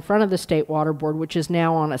proceeding in front of the State Water Board, which is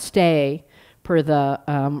now on a stay per the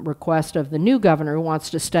request of the new governor who wants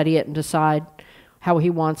to study it and decide how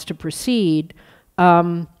he wants to proceed,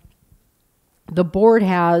 the board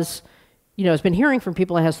has been hearing from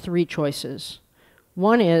people. It has three choices.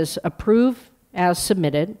 One is approve as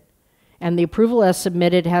submitted, and the approval as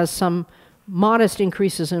submitted has some modest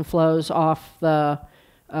increases in flows off the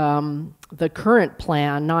current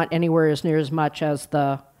plan, not anywhere as near as much as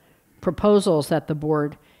the proposals that the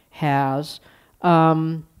board has.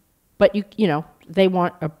 But they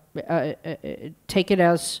want take it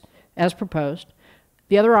as proposed.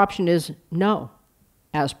 The other option is no,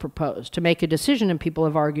 as proposed, to make a decision, and people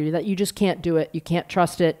have argued that you just can't do it, you can't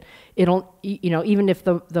trust it. It'll, even if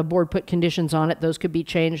the board put conditions on it, those could be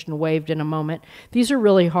changed and waived in a moment. These are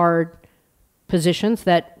really hard positions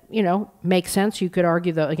that, make sense. You could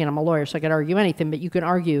argue, again, I'm a lawyer, so I could argue anything, but you can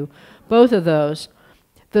argue both of those.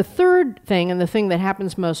 The third thing, and the thing that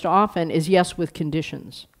happens most often, is yes with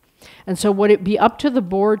conditions. And so would it be up to the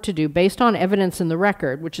board to do, based on evidence in the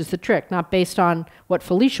record, which is the trick, not based on what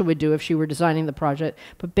Felicia would do if she were designing the project,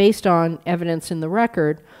 but based on evidence in the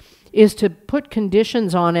record, is to put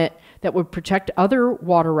conditions on it that would protect other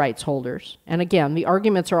water rights holders. And again, the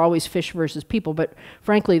arguments are always fish versus people, but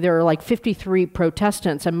frankly, there are like 53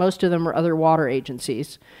 protestants, and most of them are other water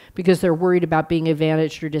agencies because they're worried about being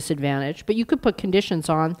advantaged or disadvantaged. But you could put conditions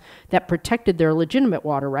on that protected their legitimate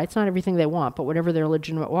water rights, not everything they want, but whatever their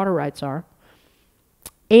legitimate water rights are,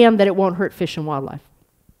 and that it won't hurt fish and wildlife.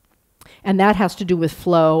 And that has to do with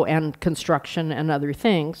flow and construction and other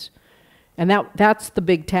things. And that's the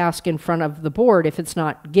big task in front of the board if it's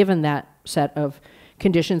not given that set of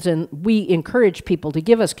conditions. And we encourage people to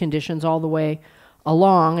give us conditions all the way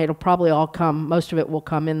along. It'll probably all come, most of it will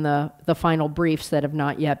come in the final briefs that have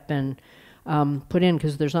not yet been put in,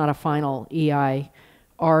 because there's not a final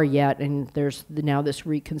EIR yet, and there's now this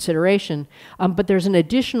reconsideration. But there's an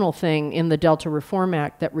additional thing in the Delta Reform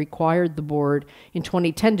Act that required the board in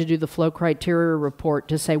 2010 to do the flow criteria report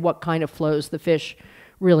to say what kind of flows the fish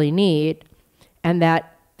really need, and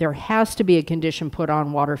that there has to be a condition put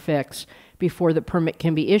on water fix before the permit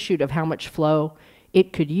can be issued of how much flow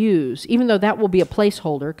it could use, even though that will be a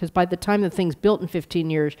placeholder, because by the time the thing's built in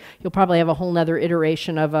 15 years, you'll probably have a whole nother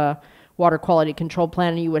iteration of a water quality control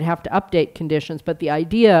plan, and you would have to update conditions. But the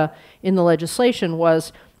idea in the legislation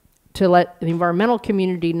was to let the environmental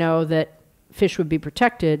community know that fish would be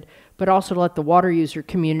protected, but also to let the water user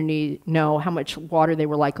community know how much water they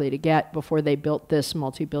were likely to get before they built this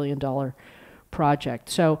multi-billion-dollar project.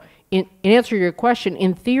 So in answer to your question,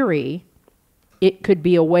 in theory, it could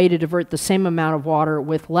be a way to divert the same amount of water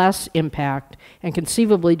with less impact, and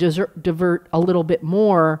conceivably divert a little bit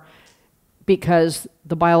more, because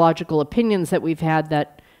the biological opinions that we've had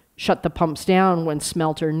that shut the pumps down when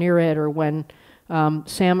smelt are near it, or when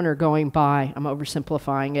salmon are going by, I'm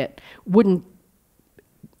oversimplifying it,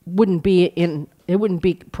 wouldn't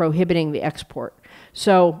be prohibiting the export.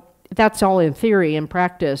 So that's all in theory. In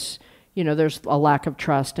practice, there's a lack of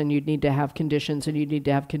trust, and you'd need to have conditions, and you'd need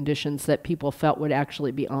to have conditions that people felt would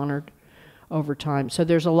actually be honored over time. So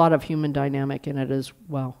there's a lot of human dynamic in it as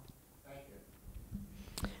well. Thank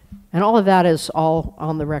you. And all of that is all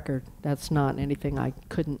on the record. That's not anything I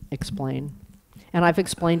couldn't explain. And I've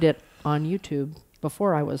explained it on YouTube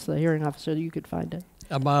before I was the hearing officer. You could find it.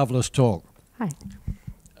 A marvelous talk. Hi.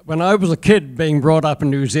 When I was a kid being brought up in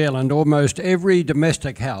New Zealand, almost every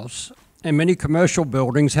domestic house and many commercial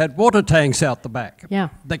buildings had water tanks out the back. Yeah.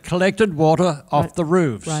 That collected water off the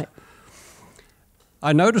roofs. Right.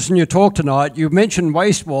 I noticed in your talk tonight, you mentioned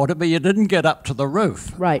wastewater, but you didn't get up to the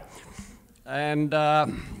roof. Right. And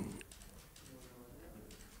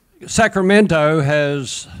Sacramento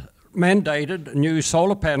has mandated new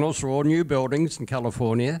solar panels for all new buildings in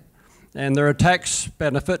California, and there are tax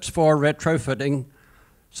benefits for retrofitting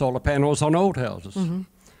solar panels on old houses. Mm-hmm.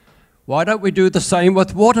 Why don't we do the same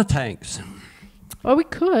with water tanks? Well, we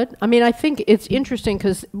could. I mean, I think it's interesting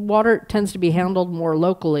because water tends to be handled more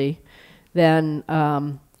locally than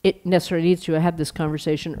it necessarily needs to. I had this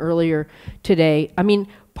conversation earlier today. I mean,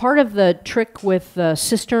 part of the trick with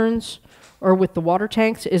cisterns or with the water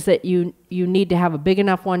tanks is that you need to have a big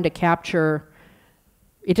enough one to capture.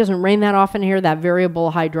 It doesn't rain that often here, that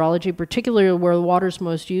variable hydrology, particularly where the water's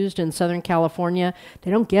most used in Southern California.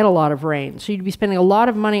 They don't get a lot of rain. So you'd be spending a lot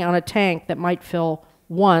of money on a tank that might fill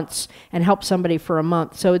once and help somebody for a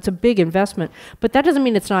month. So it's a big investment. But that doesn't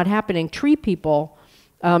mean it's not happening. Tree People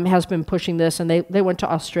has been pushing this, and they went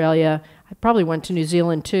to Australia. I probably went to New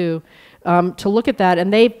Zealand too, to look at that.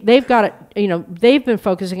 And they've got it, you know, they've been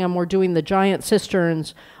focusing on more doing the giant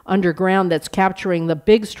cisterns underground that's capturing the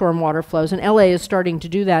big stormwater flows. And LA is starting to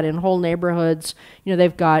do that in whole neighborhoods. You know,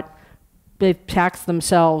 they've taxed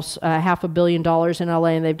themselves $500 million in LA,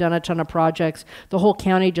 and they've done a ton of projects. The whole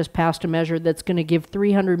county just passed a measure that's going to give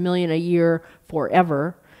 $300 million a year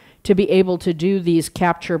forever to be able to do these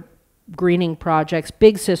capture greening projects,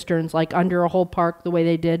 big cisterns like under a whole park, the way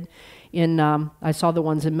they did in, I saw the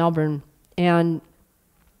ones in Melbourne. And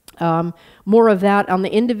more of that on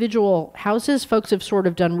the individual houses. Folks have sort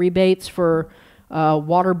of done rebates for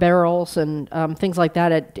water barrels and things like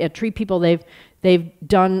that. At Tree People, they've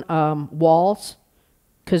done walls,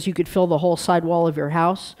 because you could fill the whole side wall of your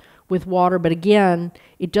house with water. But again,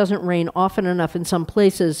 it doesn't rain often enough in some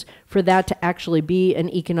places for that to actually be an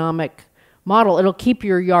economic model. It'll keep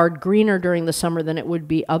your yard greener during the summer than it would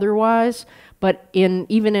be otherwise. But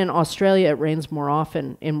even in Australia, it rains more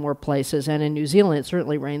often in more places. And in New Zealand, it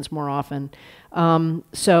certainly rains more often.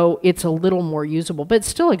 So it's a little more usable. But it's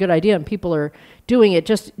still a good idea, and people are doing it.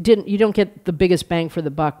 You don't get the biggest bang for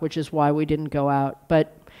the buck, which is why we didn't go out.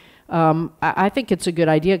 But I think it's a good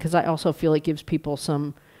idea, because I also feel it gives people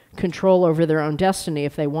some control over their own destiny.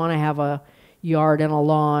 If they want to have a yard and a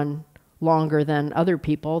lawn longer than other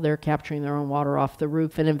people, they're capturing their own water off the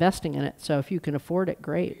roof and investing in it. So if you can afford it,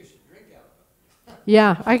 great.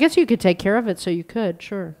 Yeah, I guess you could take care of it, so you could,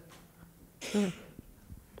 sure. Sure.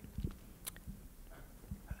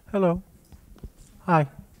 Hello. Hi.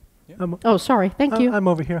 Oh, sorry. Thank you. I'm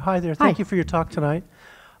over here. Hi there. Thank you for your talk tonight.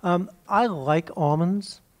 I like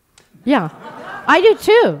almonds. Yeah, I do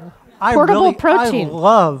too. Portable protein. I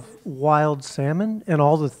love wild salmon and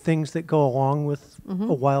all the things that go along with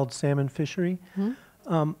a wild salmon fishery.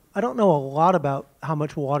 I don't know a lot about how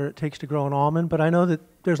much water it takes to grow an almond, but I know that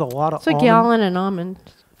there's a lot of It's a gallon an almond,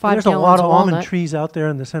 5 there's gallons a lot of walnut. almond trees out there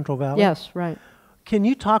in the Central Valley. Yes, right. Can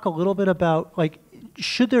you talk a little bit about, like,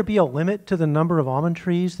 should there be a limit to the number of almond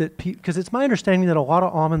trees that because it's my understanding that a lot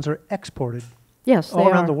of almonds are exported all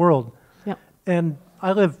around the world. Yeah. And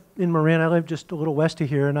I live in Marin. I live just a little west of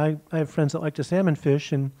here, and I have friends that like to salmon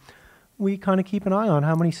fish, and we kind of keep an eye on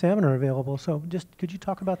how many salmon are available. So just could you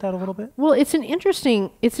talk about that a little bit? Well, it's an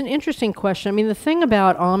interesting question. I mean, the thing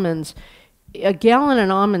about almonds, a gallon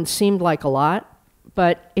an almond seemed like a lot,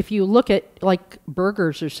 but if you look at, like,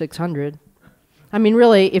 burgers are 600. I mean,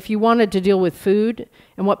 really, if you wanted to deal with food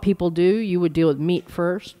and what people do, you would deal with meat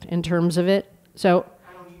first in terms of it. So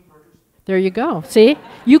I don't eat burgers. There you go. See?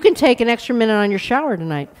 You can take an extra minute on your shower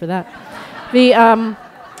tonight for that.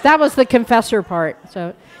 That was the confessor part.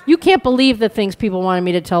 So you can't believe the things people wanted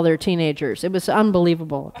me to tell their teenagers. It was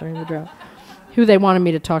unbelievable during the drought, who they wanted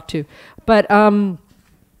me to talk to. But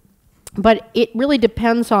it really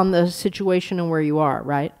depends on the situation and where you are,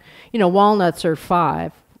 right? You know, walnuts are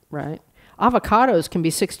 5, right? Avocados can be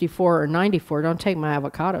 64 or 94. Don't take my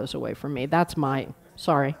avocados away from me. That's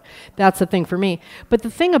the thing for me. But the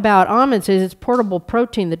thing about almonds is it's portable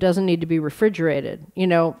protein that doesn't need to be refrigerated. You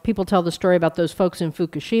know, people tell the story about those folks in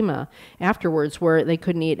Fukushima afterwards where they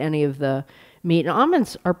couldn't eat any of the meat. And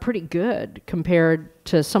almonds are pretty good compared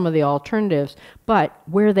to some of the alternatives. But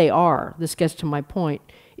where they are, this gets to my point,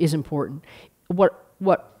 is important.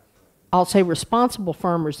 What I'll say responsible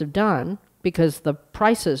farmers have done, because the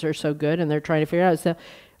prices are so good and they're trying to figure out, is that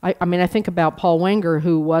I mean, I think about Paul Wenger,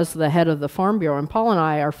 who was the head of the Farm Bureau, and Paul and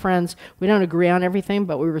I are friends. We don't agree on everything,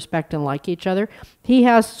 but we respect and like each other. He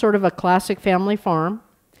has sort of a classic family farm.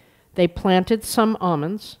 They planted some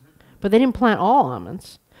almonds, but they didn't plant all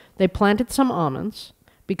almonds. They planted some almonds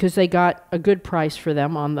because they got a good price for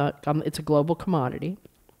them it's a global commodity.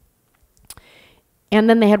 And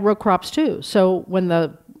then they had row crops too. So when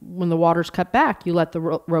the water's cut back, you let the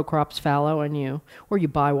row crops fallow, or you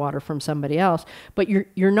buy water from somebody else. But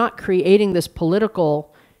you're not creating this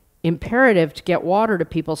political imperative to get water to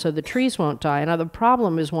people so the trees won't die. Now the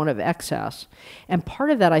problem is one of excess, and part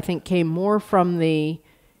of that I think came more from the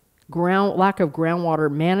lack of groundwater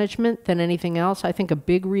management than anything else. I think a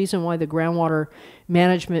big reason why the groundwater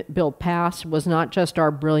management bill passed was not just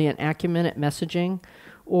our brilliant acumen at messaging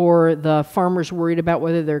or the farmers worried about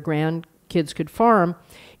whether their grandkids could farm.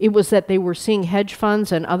 It was that they were seeing hedge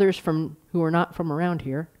funds and others who are not from around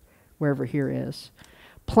here, wherever here is,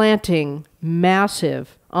 planting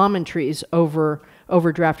massive almond trees over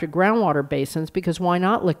overdrafted groundwater basins, because why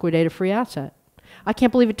not liquidate a free asset? I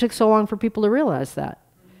can't believe it took so long for people to realize that.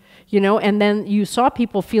 You know, and then you saw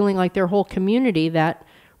people feeling like their whole community, that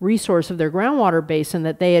resource of their groundwater basin,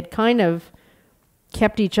 that they had kind of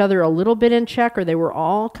kept each other a little bit in check, or they were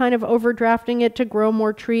all kind of overdrafting it to grow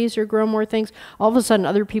more trees or grow more things. All of a sudden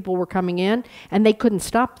other people were coming in and they couldn't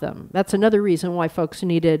stop them. That's another reason why folks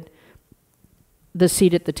needed the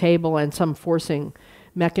seat at the table and some forcing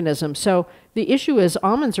mechanism. So the issue is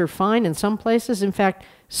almonds are fine in some places. In fact,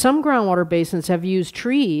 some groundwater basins have used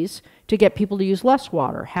trees to get people to use less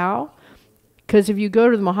water. How? Because if you go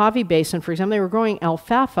to the Mojave Basin, for example, they were growing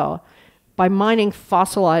alfalfa by mining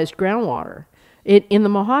fossilized groundwater. In the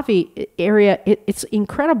Mojave area, it's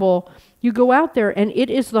incredible. You go out there and it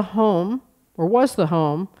is the home, or was the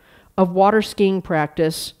home, of water skiing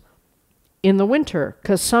practice in the winter,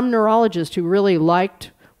 because some neurologist who really liked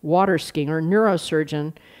water skiing, or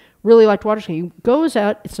neurosurgeon really liked water skiing, he goes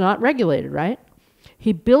out, it's not regulated, right?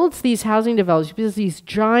 He builds these housing developments, he builds these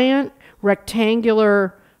giant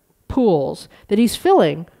rectangular pools that he's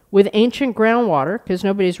filling with ancient groundwater, because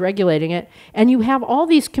nobody's regulating it, and you have all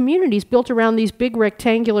these communities built around these big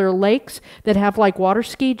rectangular lakes that have like water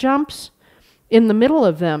ski jumps in the middle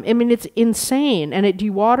of them. I mean, it's insane, and it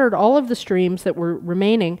dewatered all of the streams that were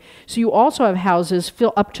remaining, so you also have houses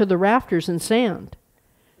filled up to the rafters in sand,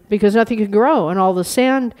 because nothing could grow, and all the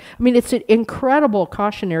sand, I mean, it's an incredible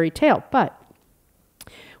cautionary tale. But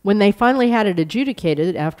when they finally had it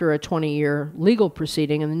adjudicated after a 20-year legal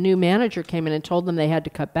proceeding, and the new manager came in and told them they had to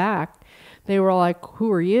cut back, they were like,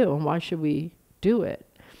 who are you, and why should we do it?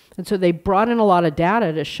 And so they brought in a lot of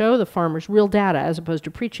data to show the farmers, real data, as opposed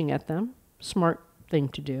to preaching at them. Smart thing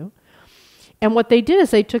to do. And what they did is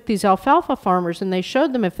they took these alfalfa farmers and they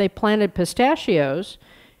showed them if they planted pistachios,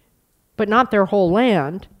 but not their whole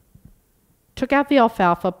land, took out the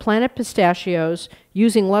alfalfa, planted pistachios,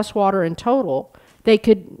 using less water in total, they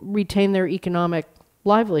could retain their economic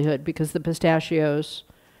livelihood, because the pistachios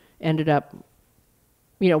ended up,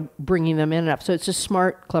 you know, bringing them in and up. So it's a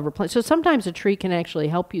smart, clever plan. So sometimes a tree can actually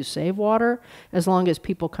help you save water as long as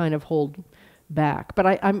people kind of hold back.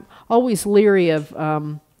 But I'm always leery of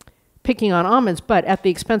picking on almonds, but at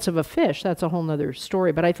the expense of a fish. That's a whole nother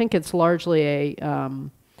story. But I think it's largely a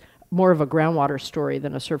more of a groundwater story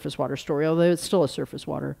than a surface water story, although it's still a surface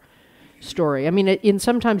water story. I mean,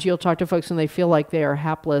 sometimes you'll talk to folks and they feel like they are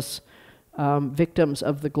hapless victims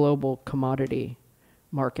of the global commodity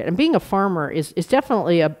market. And being a farmer is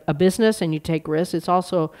definitely a business, and you take risks. It's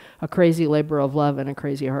also a crazy labor of love and a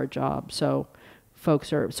crazy hard job. So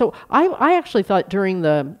folks are, so I actually thought during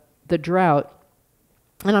the drought,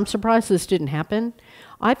 and I'm surprised this didn't happen,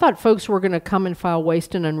 I thought folks were going to come and file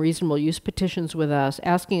waste and unreasonable use petitions with us,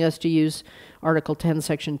 asking us to use Article 10,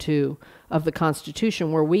 Section 2 of the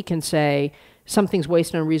Constitution, where we can say something's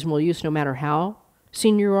waste and unreasonable use no matter how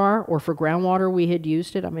senior you are, or for groundwater we had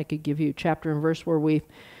used it. I could give you chapter and verse where we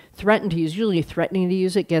threatened to use, usually threatening to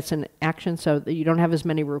use it gets an action so that you don't have as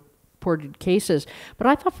many reported cases. But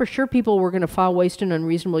I thought for sure people were going to file waste and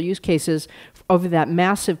unreasonable use cases over that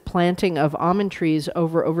massive planting of almond trees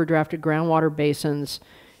over overdrafted groundwater basins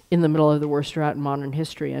in the middle of the worst drought in modern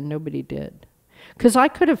history, and nobody did. Because I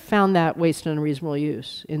could have found that waste and unreasonable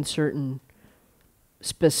use in certain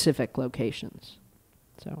specific locations.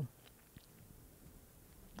 So.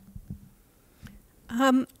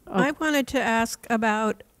 I wanted to ask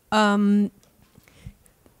about the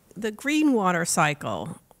green water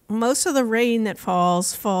cycle. Most of the rain that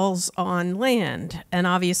falls on land, and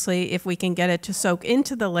obviously if we can get it to soak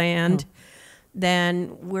into the land,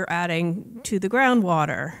 then we're adding to the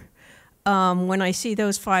groundwater. When I see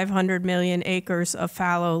those 500 million acres of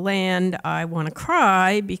fallow land, I want to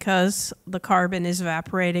cry, because the carbon is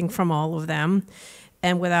evaporating from all of them.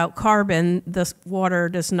 And without carbon, the water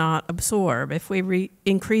does not absorb. If we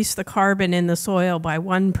increase the carbon in the soil by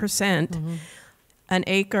 1%, an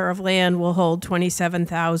acre of land will hold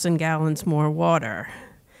 27,000 gallons more water.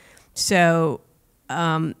 So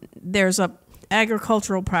there's a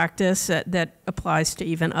agricultural practice that applies to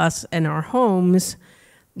even us and our homes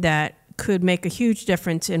that could make a huge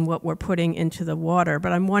difference in what we're putting into the water.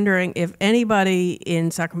 But I'm wondering if anybody in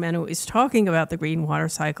Sacramento is talking about the green water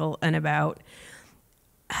cycle and about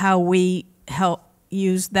how we help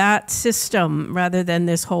use that system rather than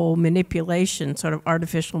this whole manipulation, sort of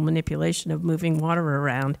artificial manipulation of moving water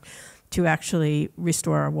around to actually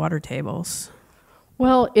restore our water tables?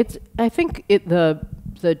 Well, I think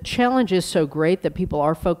the challenge is so great that people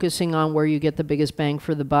are focusing on where you get the biggest bang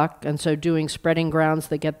for the buck, and so doing spreading grounds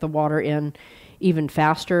that get the water in even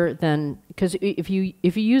faster than, because if you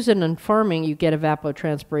use it in farming, you get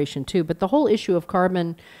evapotranspiration too. But the whole issue of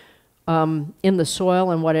carbon in the soil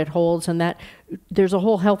and what it holds, and that there's a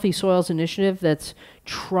whole Healthy Soils initiative that's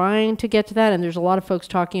trying to get to that, and there's a lot of folks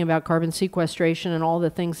talking about carbon sequestration and all the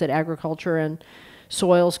things that agriculture and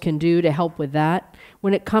soils can do to help with that.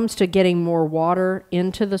 When it comes to getting more water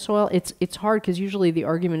into the soil, it's hard because usually the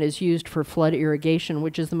argument is used for flood irrigation,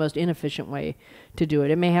 which is the most inefficient way to do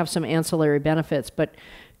it. It may have some ancillary benefits, but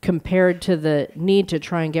compared to the need to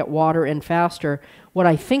try and get water in faster, what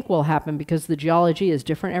I think will happen, because the geology is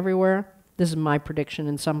different everywhere, this is my prediction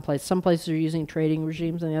in some places. Some places are using trading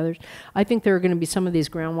regimes and the others. I think there are going to be some of these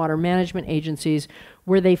groundwater management agencies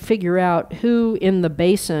where they figure out who in the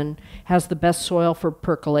basin has the best soil for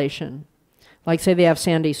percolation. Like, say they have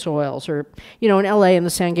sandy soils, or, you know, in LA, in the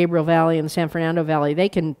San Gabriel Valley and the San Fernando Valley, they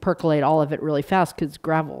can percolate all of it really fast because it's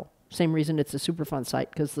gravel. Same reason it's a Superfund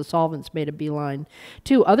site, because the solvents made a beeline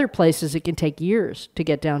to other places. It can take years to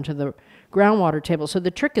get down to the groundwater table. So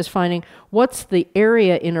the trick is finding what's the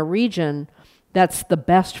area in a region that's the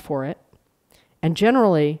best for it. And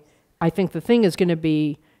generally, I think the thing is going to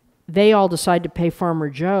be they all decide to pay Farmer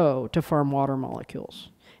Joe to farm water molecules.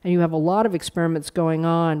 And you have a lot of experiments going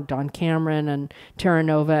on, Don Cameron and Terra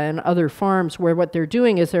Nova and other farms, where what they're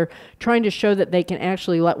doing is they're trying to show that they can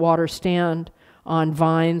actually let water stand on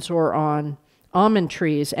vines or on almond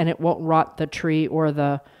trees, and it won't rot the tree or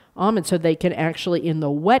the almond. So they can actually, in the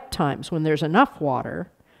wet times, when there's enough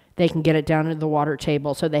water, they can get it down into the water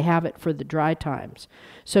table, so they have it for the dry times.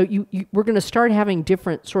 So we're going to start having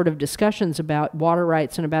different sort of discussions about water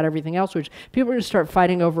rights and about everything else, which people are going to start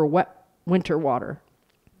fighting over wet winter water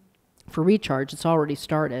for recharge. It's already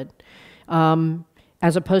started,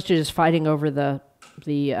 as opposed to just fighting over the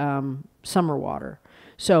summer water.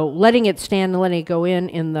 So letting it stand and letting it go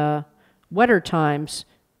in the wetter times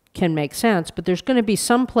can make sense, but there's going to be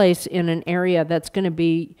some place in an area that's going to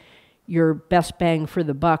be your best bang for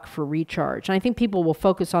the buck for recharge. And I think people will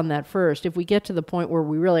focus on that first. If we get to the point where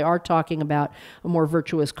we really are talking about a more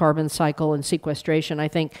virtuous carbon cycle and sequestration, I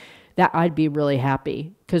think that I'd be really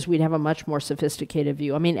happy, because we'd have a much more sophisticated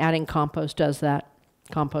view. I mean, adding compost does that.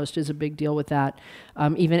 Compost is a big deal with that.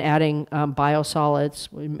 Even adding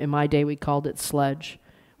biosolids. In my day, we called it sludge,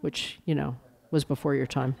 which, you know, was before your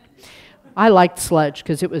time. I liked sludge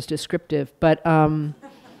because it was descriptive, but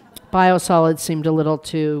biosolids seemed a little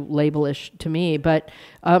too labelish to me. But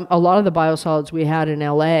a lot of the biosolids we had in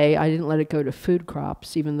LA, I didn't let it go to food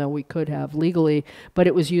crops, even though we could have legally, but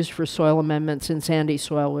it was used for soil amendments, and sandy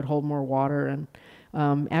soil would hold more water, and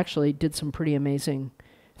actually did some pretty amazing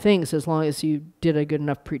things as long as you did a good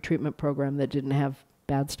enough pretreatment program that didn't have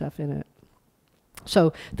bad stuff in it.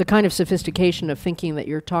 So the kind of sophistication of thinking that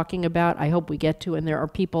you're talking about, I hope we get to, and there are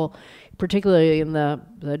people, particularly in the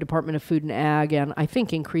Department of Food and Ag, and I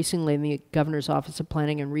think increasingly in the Governor's Office of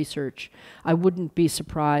Planning and Research, I wouldn't be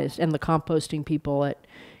surprised, and the composting people at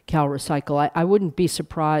Cal Recycle, I wouldn't be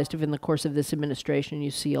surprised if in the course of this administration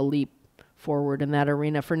you see a leap forward in that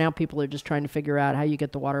arena. For now, people are just trying to figure out how you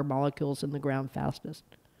get the water molecules in the ground fastest.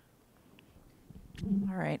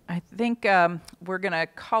 All right, I think we're going to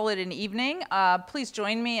call it an evening. Please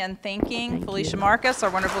join me in thanking Felicia Marcus,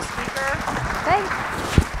 our wonderful speaker. Thanks.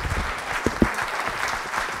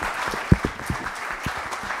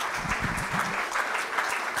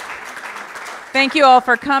 Thank you all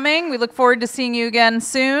for coming. We look forward to seeing you again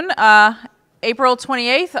soon. April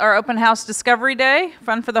 28th, our open house discovery day.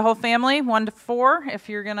 Fun for the whole family, 1 to 4. If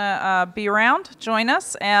you're going to be around, join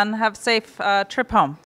us, and have a safe trip home.